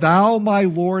 what thou, my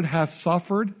Lord, hast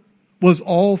suffered was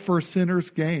all for sinners'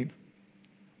 gain.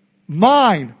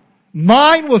 Mine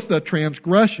was the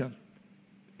transgression,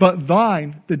 but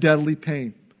thine the deadly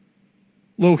pain.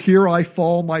 Lo, here I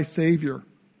fall, my Savior.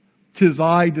 'Tis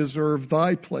I deserve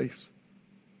thy place.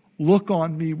 Look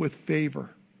on me with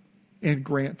favor and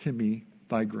grant to me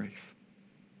thy grace.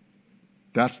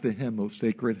 That's the hymn, O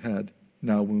sacred head,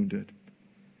 now wounded.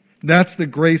 That's the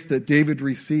grace that David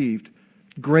received,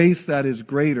 grace that is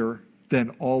greater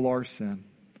than all our sin.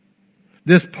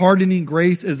 This pardoning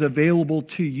grace is available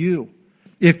to you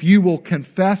if you will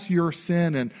confess your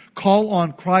sin and call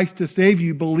on Christ to save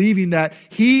you, believing that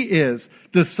He is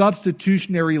the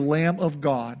substitutionary Lamb of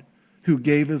God who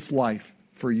gave His life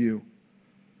for you.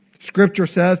 Scripture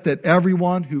says that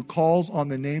everyone who calls on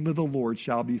the name of the Lord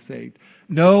shall be saved.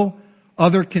 No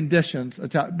other conditions.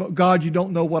 But God, you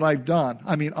don't know what I've done.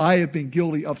 I mean, I have been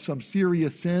guilty of some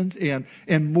serious sins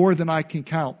and more than I can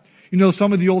count. You know,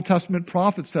 some of the Old Testament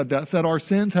prophets said our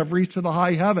sins have reached to the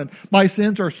high heaven. My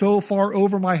sins are so far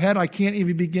over my head, I can't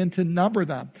even begin to number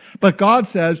them. But God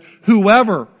says,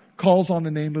 whoever calls on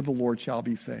the name of the Lord shall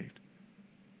be saved.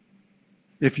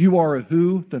 If you are a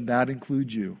who, then that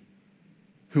includes you.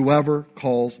 Whoever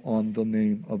calls on the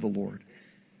name of the Lord.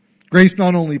 Grace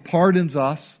not only pardons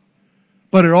us,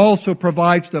 but it also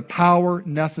provides the power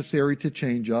necessary to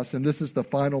change us. And this is the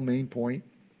final main point,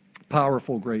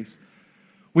 powerful grace.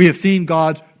 We have seen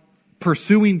God's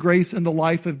pursuing grace in the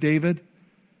life of David.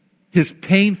 His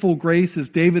painful grace as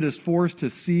David is forced to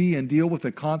see and deal with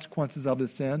the consequences of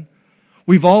his sin.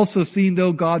 We've also seen,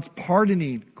 though, God's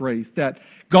pardoning grace, that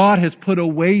God has put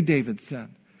away David's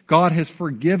sin. God has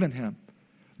forgiven him,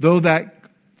 though that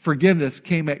forgiveness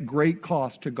came at great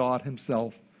cost to God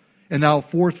Himself. And now,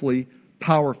 fourthly,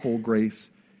 powerful grace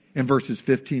in verses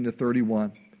 15 to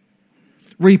 31.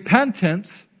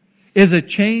 Repentance is a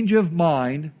change of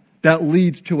mind that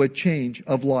leads to a change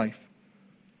of life.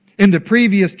 In the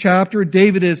previous chapter,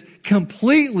 David is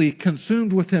completely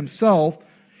consumed with himself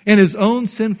and his own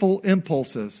sinful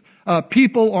impulses.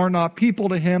 People are not people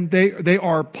to him. They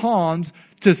are pawns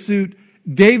to suit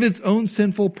David's own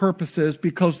sinful purposes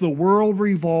because the world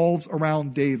revolves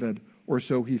around David, or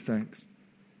so he thinks.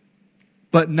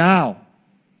 But now,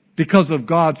 because of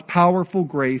God's powerful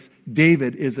grace,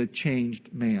 David is a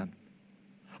changed man.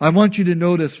 I want you to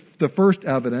notice the first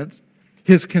evidence,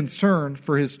 his concern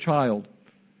for his child.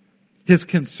 His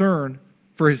concern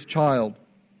for his child.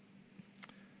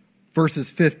 Verses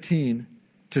 15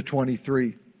 to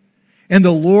 23. And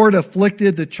the Lord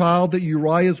afflicted the child that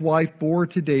Uriah's wife bore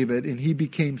to David, and he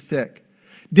became sick.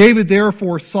 David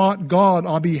therefore sought God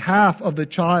on behalf of the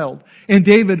child. And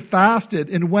David fasted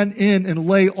and went in and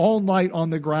lay all night on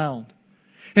the ground.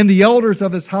 And the elders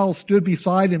of his house stood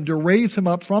beside him to raise him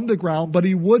up from the ground, but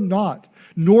he would not,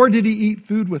 nor did he eat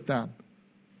food with them.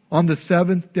 On the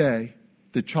seventh day,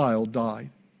 the child died.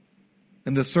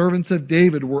 And the servants of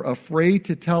David were afraid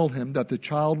to tell him that the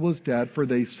child was dead, for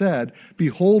they said,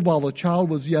 Behold, while the child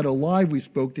was yet alive, we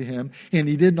spoke to him, and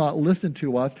he did not listen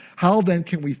to us. How then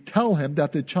can we tell him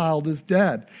that the child is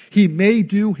dead? He may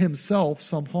do himself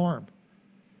some harm.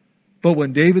 But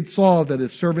when David saw that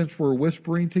his servants were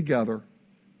whispering together,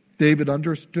 David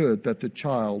understood that the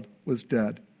child was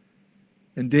dead.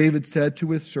 And David said to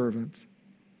his servants,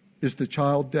 Is the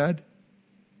child dead?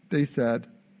 They said,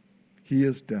 He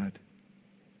is dead.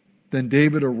 Then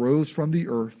David arose from the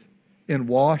earth and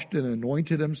washed and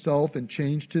anointed himself and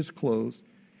changed his clothes.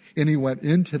 And he went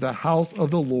into the house of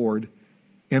the Lord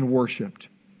and worshipped.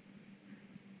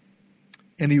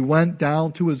 And he went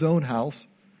down to his own house.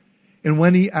 And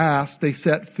when he asked, they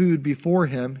set food before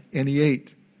him, and he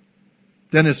ate.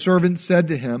 Then his servant said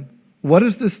to him, What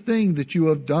is this thing that you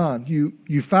have done?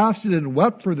 You fasted and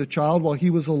wept for the child while he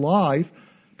was alive,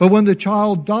 but when the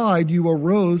child died, you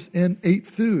arose and ate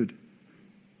food.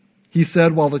 He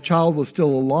said, While the child was still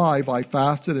alive, I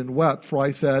fasted and wept, for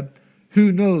I said,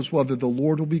 Who knows whether the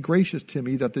Lord will be gracious to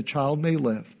me that the child may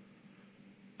live?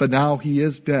 But now he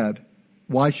is dead.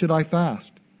 Why should I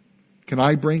fast? Can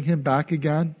I bring him back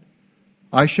again?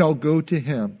 I shall go to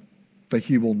him, but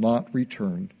he will not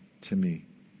return to me.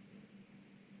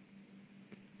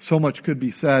 So much could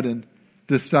be said in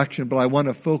this section, but I want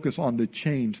to focus on the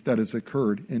change that has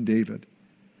occurred in David.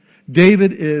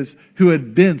 David who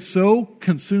had been so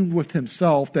consumed with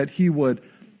himself that he would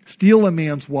steal a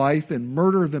man's wife and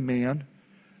murder the man,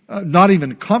 not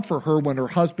even comfort her when her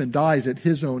husband dies at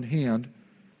his own hand.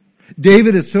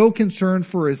 David is so concerned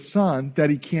for his son that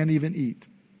he can't even eat.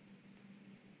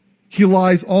 He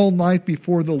lies all night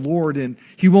before the Lord, and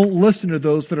he won't listen to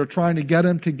those that are trying to get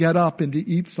him to get up and to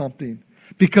eat something,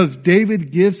 because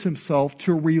David gives himself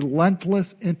to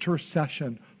relentless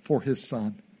intercession for his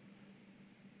son.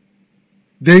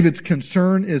 David's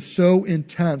concern is so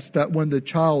intense that when the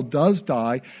child does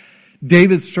die,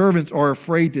 David's servants are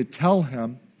afraid to tell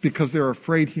him because they're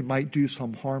afraid he might do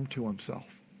some harm to himself.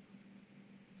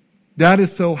 That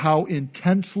is so how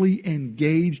intensely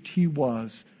engaged he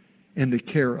was in the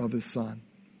care of his son.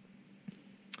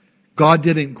 God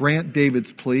didn't grant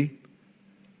David's plea.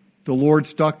 The Lord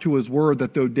stuck to his word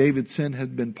that though David's sin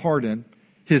had been pardoned,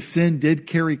 his sin did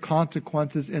carry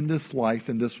consequences in this life,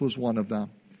 and this was one of them.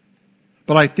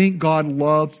 But I think God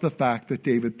loves the fact that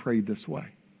David prayed this way.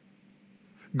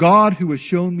 God, who has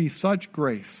shown me such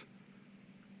grace,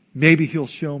 maybe he'll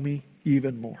show me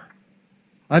even more.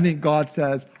 I think God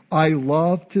says, I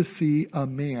love to see a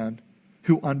man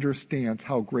who understands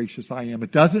how gracious I am.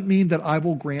 It doesn't mean that I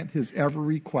will grant his every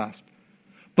request,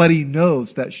 but he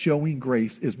knows that showing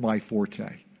grace is my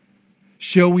forte.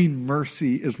 Showing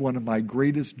mercy is one of my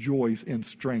greatest joys and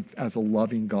strength as a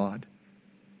loving God.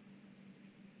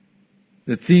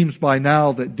 It seems by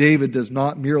now that David does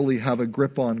not merely have a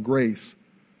grip on grace,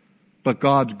 but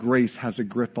God's grace has a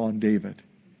grip on David.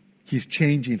 He's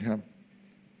changing him.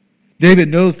 David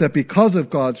knows that because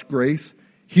of God's grace,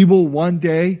 he will one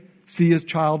day see his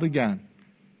child again.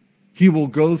 He will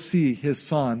go see his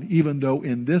son, even though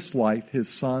in this life his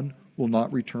son will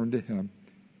not return to him.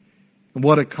 And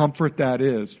what a comfort that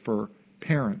is for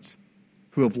parents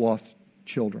who have lost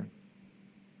children.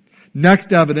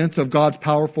 Next evidence of God's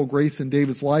powerful grace in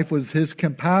David's life was his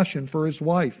compassion for his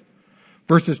wife.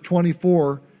 Verses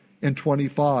 24 and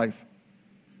 25.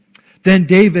 Then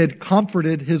David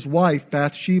comforted his wife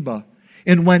Bathsheba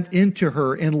and went into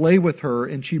her and lay with her,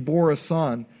 and she bore a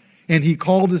son, and he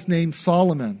called his name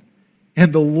Solomon.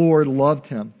 And the Lord loved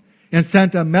him and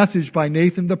sent a message by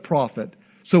Nathan the prophet.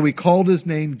 So he called his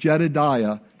name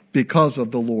Jedediah because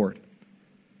of the Lord.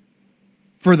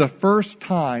 For the first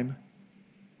time,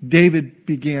 David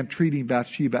began treating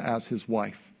Bathsheba as his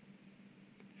wife.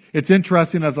 It's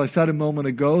interesting, as I said a moment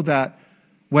ago, that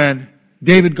when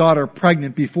David got her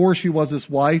pregnant before she was his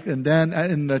wife, and then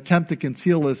in an attempt to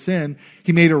conceal his sin,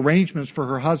 he made arrangements for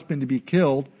her husband to be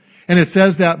killed. And it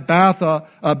says that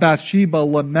Bathsheba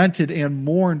lamented and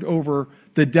mourned over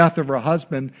the death of her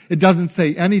husband. It doesn't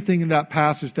say anything in that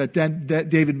passage that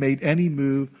David made any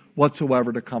move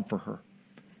whatsoever to comfort her.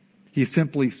 He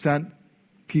simply sent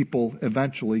people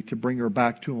eventually to bring her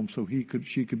back to him so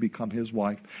she could become his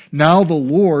wife. Now the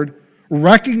Lord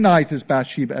recognizes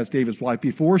Bathsheba as David's wife.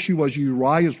 Before, she was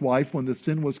Uriah's wife when the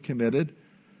sin was committed.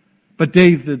 But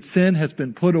David's sin has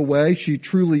been put away. She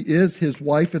truly is his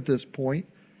wife at this point.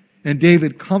 And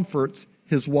David comforts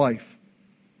his wife.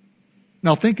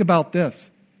 Now think about this.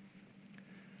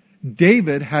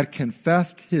 David had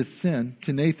confessed his sin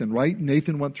to Nathan, right?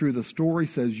 Nathan went through the story,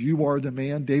 says, "You are the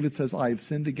man." David says, "I have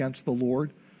sinned against the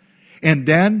Lord." And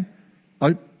then,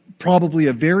 probably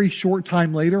a very short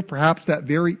time later, perhaps that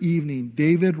very evening,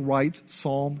 David writes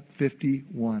Psalm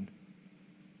 51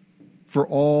 for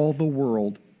all the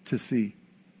world to see.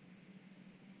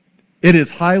 It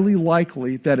is highly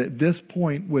likely that at this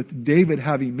point, with David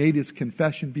having made his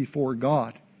confession before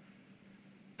God,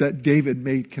 that David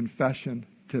made confession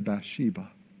to Bathsheba.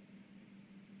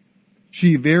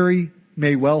 She very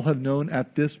may well have known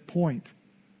at this point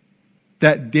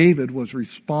that David was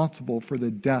responsible for the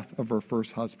death of her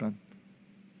first husband.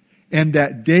 And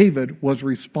that David was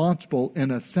responsible,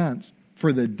 in a sense,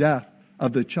 for the death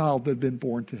of the child that had been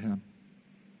born to him.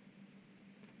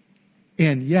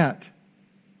 And yet,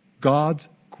 God's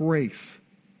grace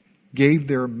gave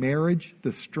their marriage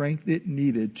the strength it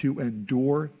needed to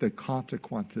endure the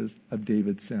consequences of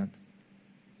David's sin.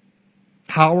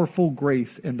 Powerful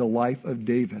grace in the life of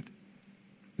David.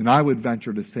 And I would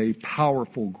venture to say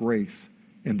powerful grace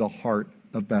in the heart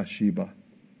of Bathsheba.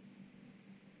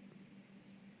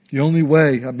 The only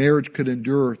way a marriage could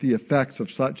endure the effects of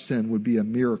such sin would be a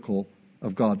miracle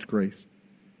of God's grace.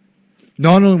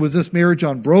 Not only was this marriage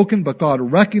unbroken, but God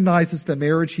recognizes the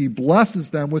marriage. He blesses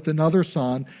them with another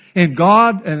son. And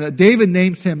David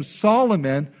names him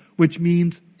Solomon, which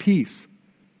means peace.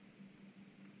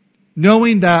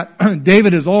 Knowing that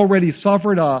David has already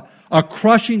suffered a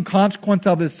crushing consequence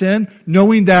of his sin,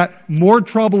 knowing that more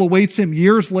trouble awaits him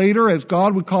years later as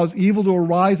God would cause evil to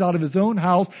arise out of his own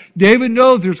house, David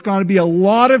knows there's going to be a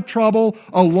lot of trouble,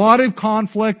 a lot of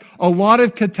conflict, a lot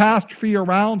of catastrophe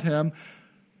around him.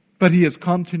 But he has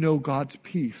come to know God's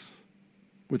peace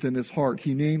within his heart.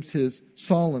 He names his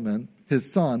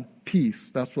son, peace.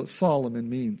 That's what Solomon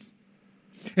means.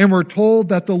 And we're told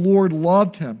that the Lord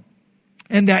loved him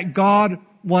and that God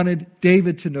wanted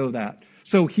David to know that.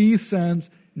 So he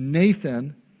sends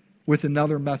Nathan with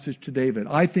another message to David.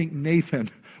 I think Nathan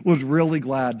was really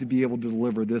glad to be able to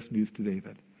deliver this news to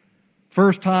David.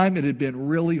 First time it had been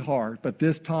really hard, but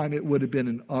this time it would have been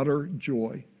an utter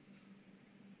joy.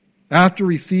 After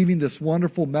receiving this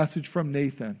wonderful message from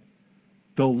Nathan,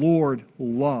 the Lord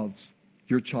loves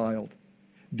your child.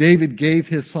 David gave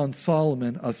his son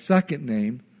Solomon a second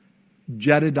name,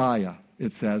 Jedediah,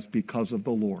 it says, because of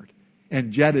the Lord.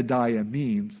 And Jedediah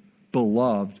means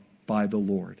beloved by the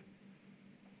Lord.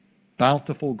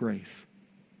 Bountiful grace.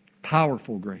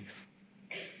 Powerful grace.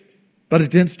 But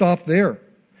it didn't stop there.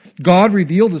 God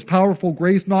revealed his powerful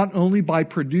grace not only by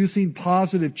producing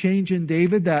positive change in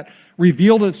David that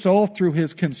revealed itself through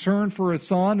his concern for his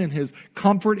son and his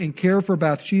comfort and care for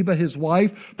Bathsheba, his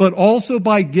wife, but also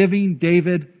by giving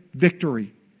David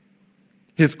victory,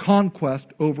 his conquest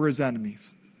over his enemies.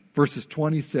 Verses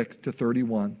 26 to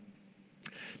 31.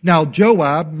 Now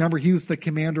Joab, remember he was the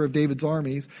commander of David's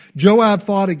armies, Joab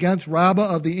fought against Rabbah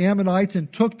of the Ammonites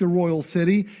and took the royal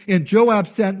city. And Joab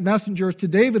sent messengers to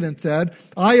David and said,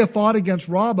 I have fought against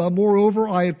Rabbah, moreover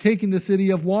I have taken the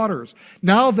city of waters.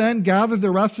 Now then gather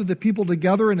the rest of the people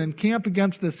together and encamp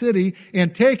against the city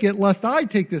and take it, lest I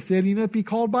take the city and it be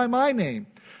called by my name.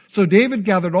 So David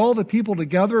gathered all the people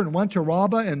together and went to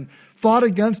Rabbah and fought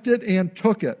against it and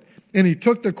took it. And he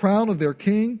took the crown of their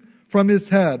king from his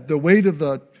head. The weight of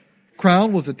the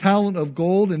crown was a talent of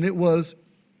gold, and in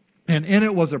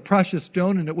it was a precious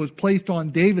stone, and it was placed on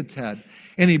David's head.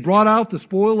 And he brought out the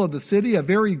spoil of the city, a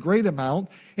very great amount,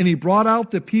 and he brought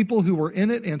out the people who were in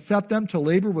it and set them to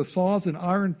labor with saws and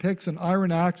iron picks and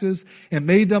iron axes, and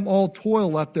made them all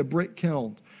toil at the brick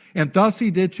kilns. And thus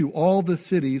he did to all the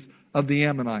cities of the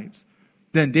Ammonites.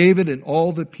 Then David and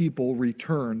all the people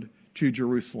returned to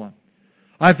Jerusalem.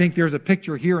 I think there's a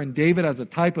picture here in David as a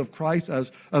type of Christ,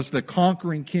 as the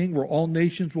conquering king, where all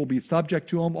nations will be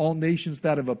subject to him, all nations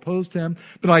that have opposed him.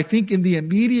 But I think in the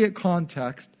immediate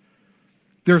context,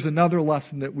 there's another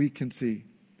lesson that we can see.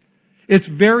 It's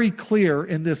very clear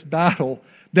in this battle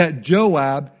that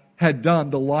Joab had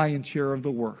done the lion's share of the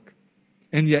work.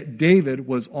 And yet David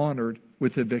was honored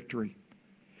with a victory.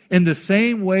 In the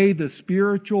same way, the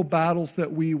spiritual battles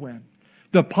that we win,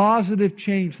 the positive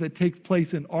change that takes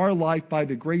place in our life by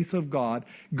the grace of God,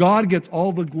 God gets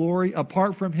all the glory.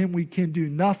 Apart from Him, we can do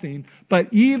nothing.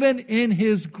 But even in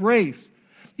His grace,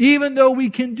 even though we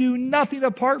can do nothing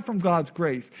apart from God's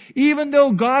grace, even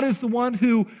though God is the one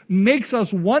who makes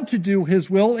us want to do His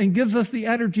will and gives us the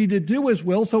energy to do His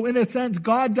will, so in a sense,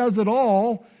 God does it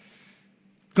all,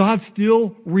 God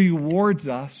still rewards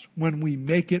us when we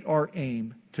make it our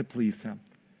aim to please Him.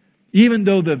 Even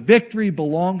though the victory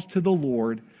belongs to the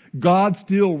Lord, God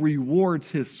still rewards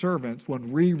His servants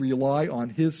when we rely on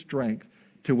His strength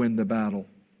to win the battle.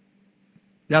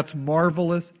 That's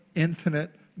marvelous,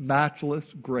 infinite, matchless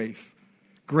grace.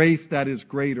 Grace that is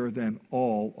greater than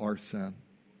all our sin.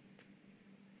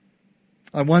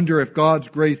 I wonder if God's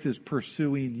grace is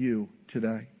pursuing you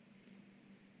today.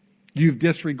 You've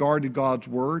disregarded God's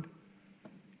word.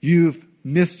 You've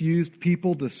misused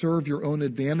people to serve your own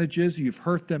advantages. You've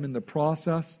hurt them in the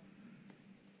process.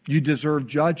 You deserve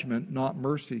judgment, not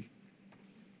mercy.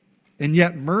 And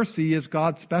yet mercy is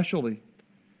God's specialty.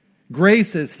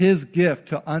 Grace is His gift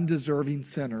to undeserving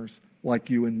sinners like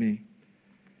you and me.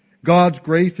 God's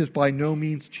grace is by no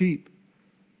means cheap.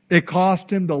 It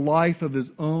cost Him the life of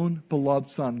His own beloved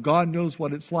Son. God knows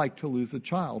what it's like to lose a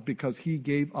child because He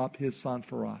gave up His Son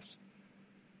for us.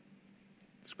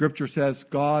 Scripture says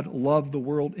God loved the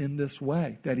world in this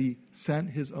way, that He sent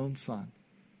His own Son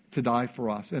to die for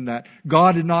us, and that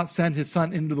God did not send His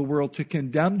Son into the world to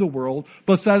condemn the world,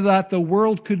 but so that the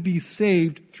world could be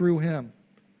saved through Him.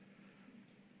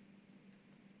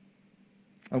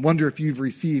 I wonder if you've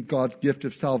received God's gift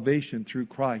of salvation through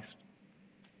Christ.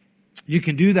 You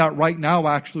can do that right now,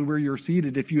 actually, where you're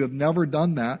seated. If you have never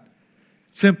done that,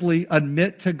 simply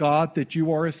admit to God that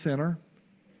you are a sinner,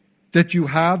 that you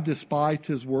have despised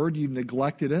His word, you've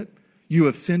neglected it, you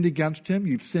have sinned against Him,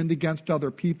 you've sinned against other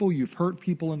people, you've hurt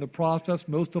people in the process,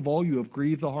 most of all, you have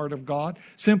grieved the heart of God.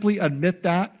 Simply admit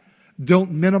that.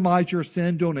 Don't minimize your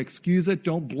sin, don't excuse it,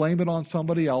 don't blame it on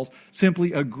somebody else.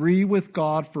 Simply agree with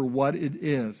God for what it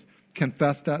is.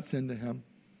 Confess that sin to Him.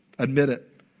 Admit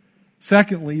it.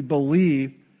 Secondly,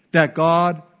 believe that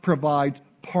God provides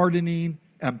pardoning,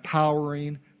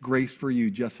 empowering grace for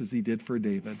you, just as He did for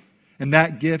David. And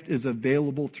that gift is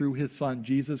available through His Son,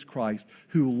 Jesus Christ,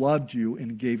 who loved you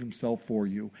and gave Himself for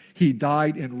you. He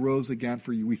died and rose again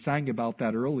for you. We sang about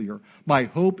that earlier. My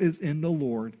hope is in the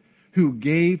Lord, who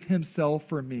gave Himself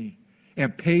for me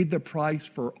and paid the price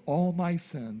for all my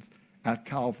sins at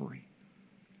Calvary.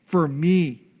 For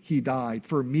me He died.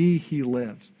 For me He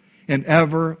lives. And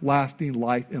everlasting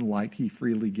life and light He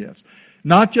freely gives.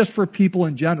 Not just for people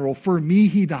in general. For me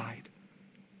He died.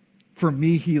 For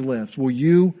me He lives. Will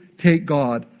you take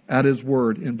God at His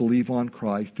word and believe on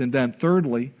Christ? And then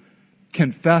thirdly,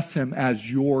 confess Him as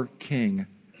your King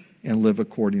and live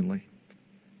accordingly.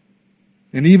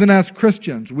 And even as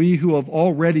Christians, we who have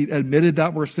already admitted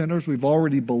that we're sinners, we've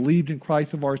already believed in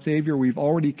Christ as our Savior, we've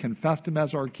already confessed Him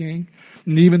as our King,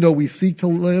 and even though we seek to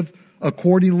live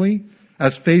accordingly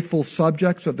as faithful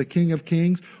subjects of the King of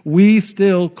Kings, we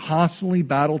still constantly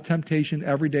battle temptation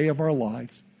every day of our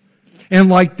lives. And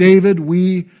like David,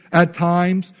 we at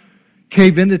times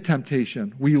cave into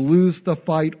temptation. We lose the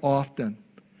fight often.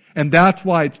 And that's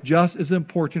why it's just as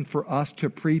important for us to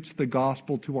preach the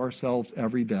gospel to ourselves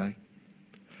every day.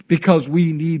 Because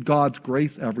we need God's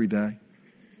grace every day.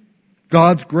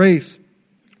 God's grace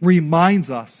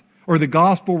reminds us, or the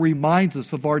gospel reminds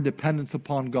us of our dependence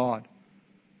upon God.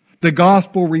 The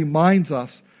gospel reminds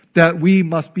us that we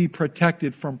must be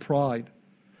protected from pride.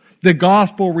 The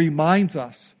gospel reminds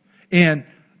us and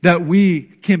that we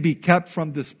can be kept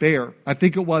from despair. I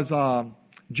think it was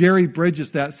Jerry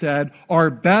Bridges that said, our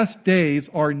best days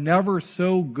are never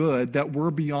so good that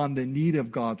we're beyond the need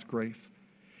of God's grace.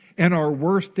 And our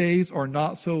worst days are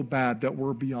not so bad that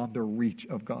we're beyond the reach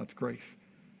of God's grace.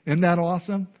 Isn't that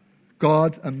awesome?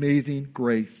 God's amazing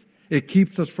grace. It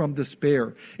keeps us from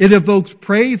despair. It evokes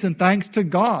praise and thanks to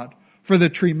God for the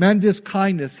tremendous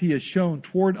kindness He has shown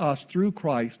toward us through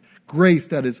Christ, grace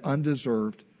that is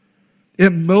undeserved.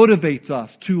 It motivates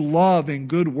us to love and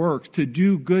good works, to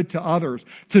do good to others,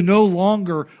 to no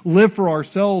longer live for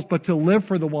ourselves, but to live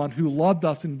for the one who loved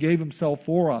us and gave Himself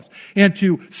for us, and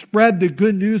to spread the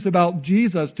good news about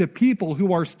Jesus to people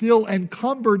who are still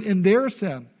encumbered in their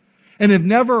sin and have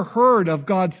never heard of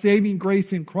God's saving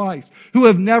grace in Christ, who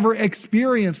have never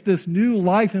experienced this new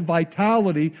life and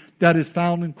vitality that is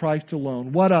found in Christ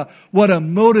alone. What a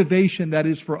motivation that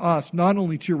is for us, not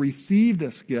only to receive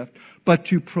this gift, but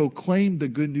to proclaim the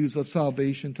good news of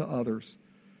salvation to others.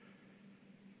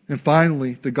 And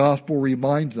finally, the gospel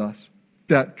reminds us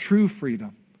that true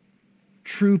freedom,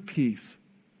 true peace,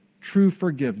 true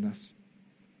forgiveness,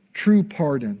 true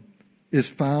pardon is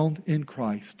found in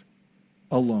Christ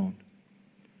alone.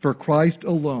 For Christ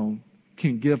alone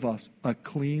can give us a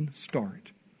clean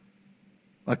start,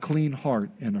 a clean heart,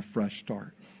 and a fresh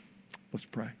start. Let's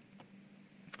pray.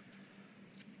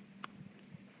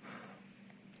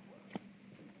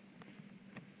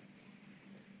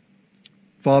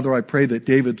 Father, I pray that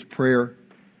David's prayer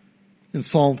in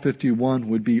Psalm 51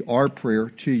 would be our prayer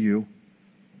to you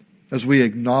as we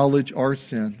acknowledge our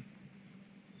sin,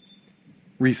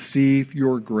 receive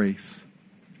your grace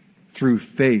through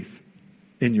faith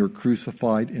in your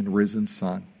crucified and risen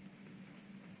Son.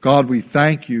 God, we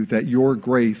thank you that your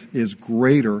grace is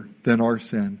greater than our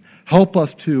sin. Help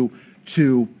us to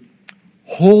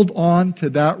hold on to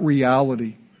that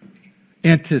reality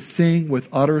and to sing with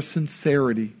utter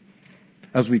sincerity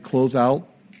as we close out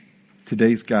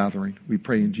today's gathering. We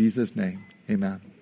pray in Jesus' name. Amen.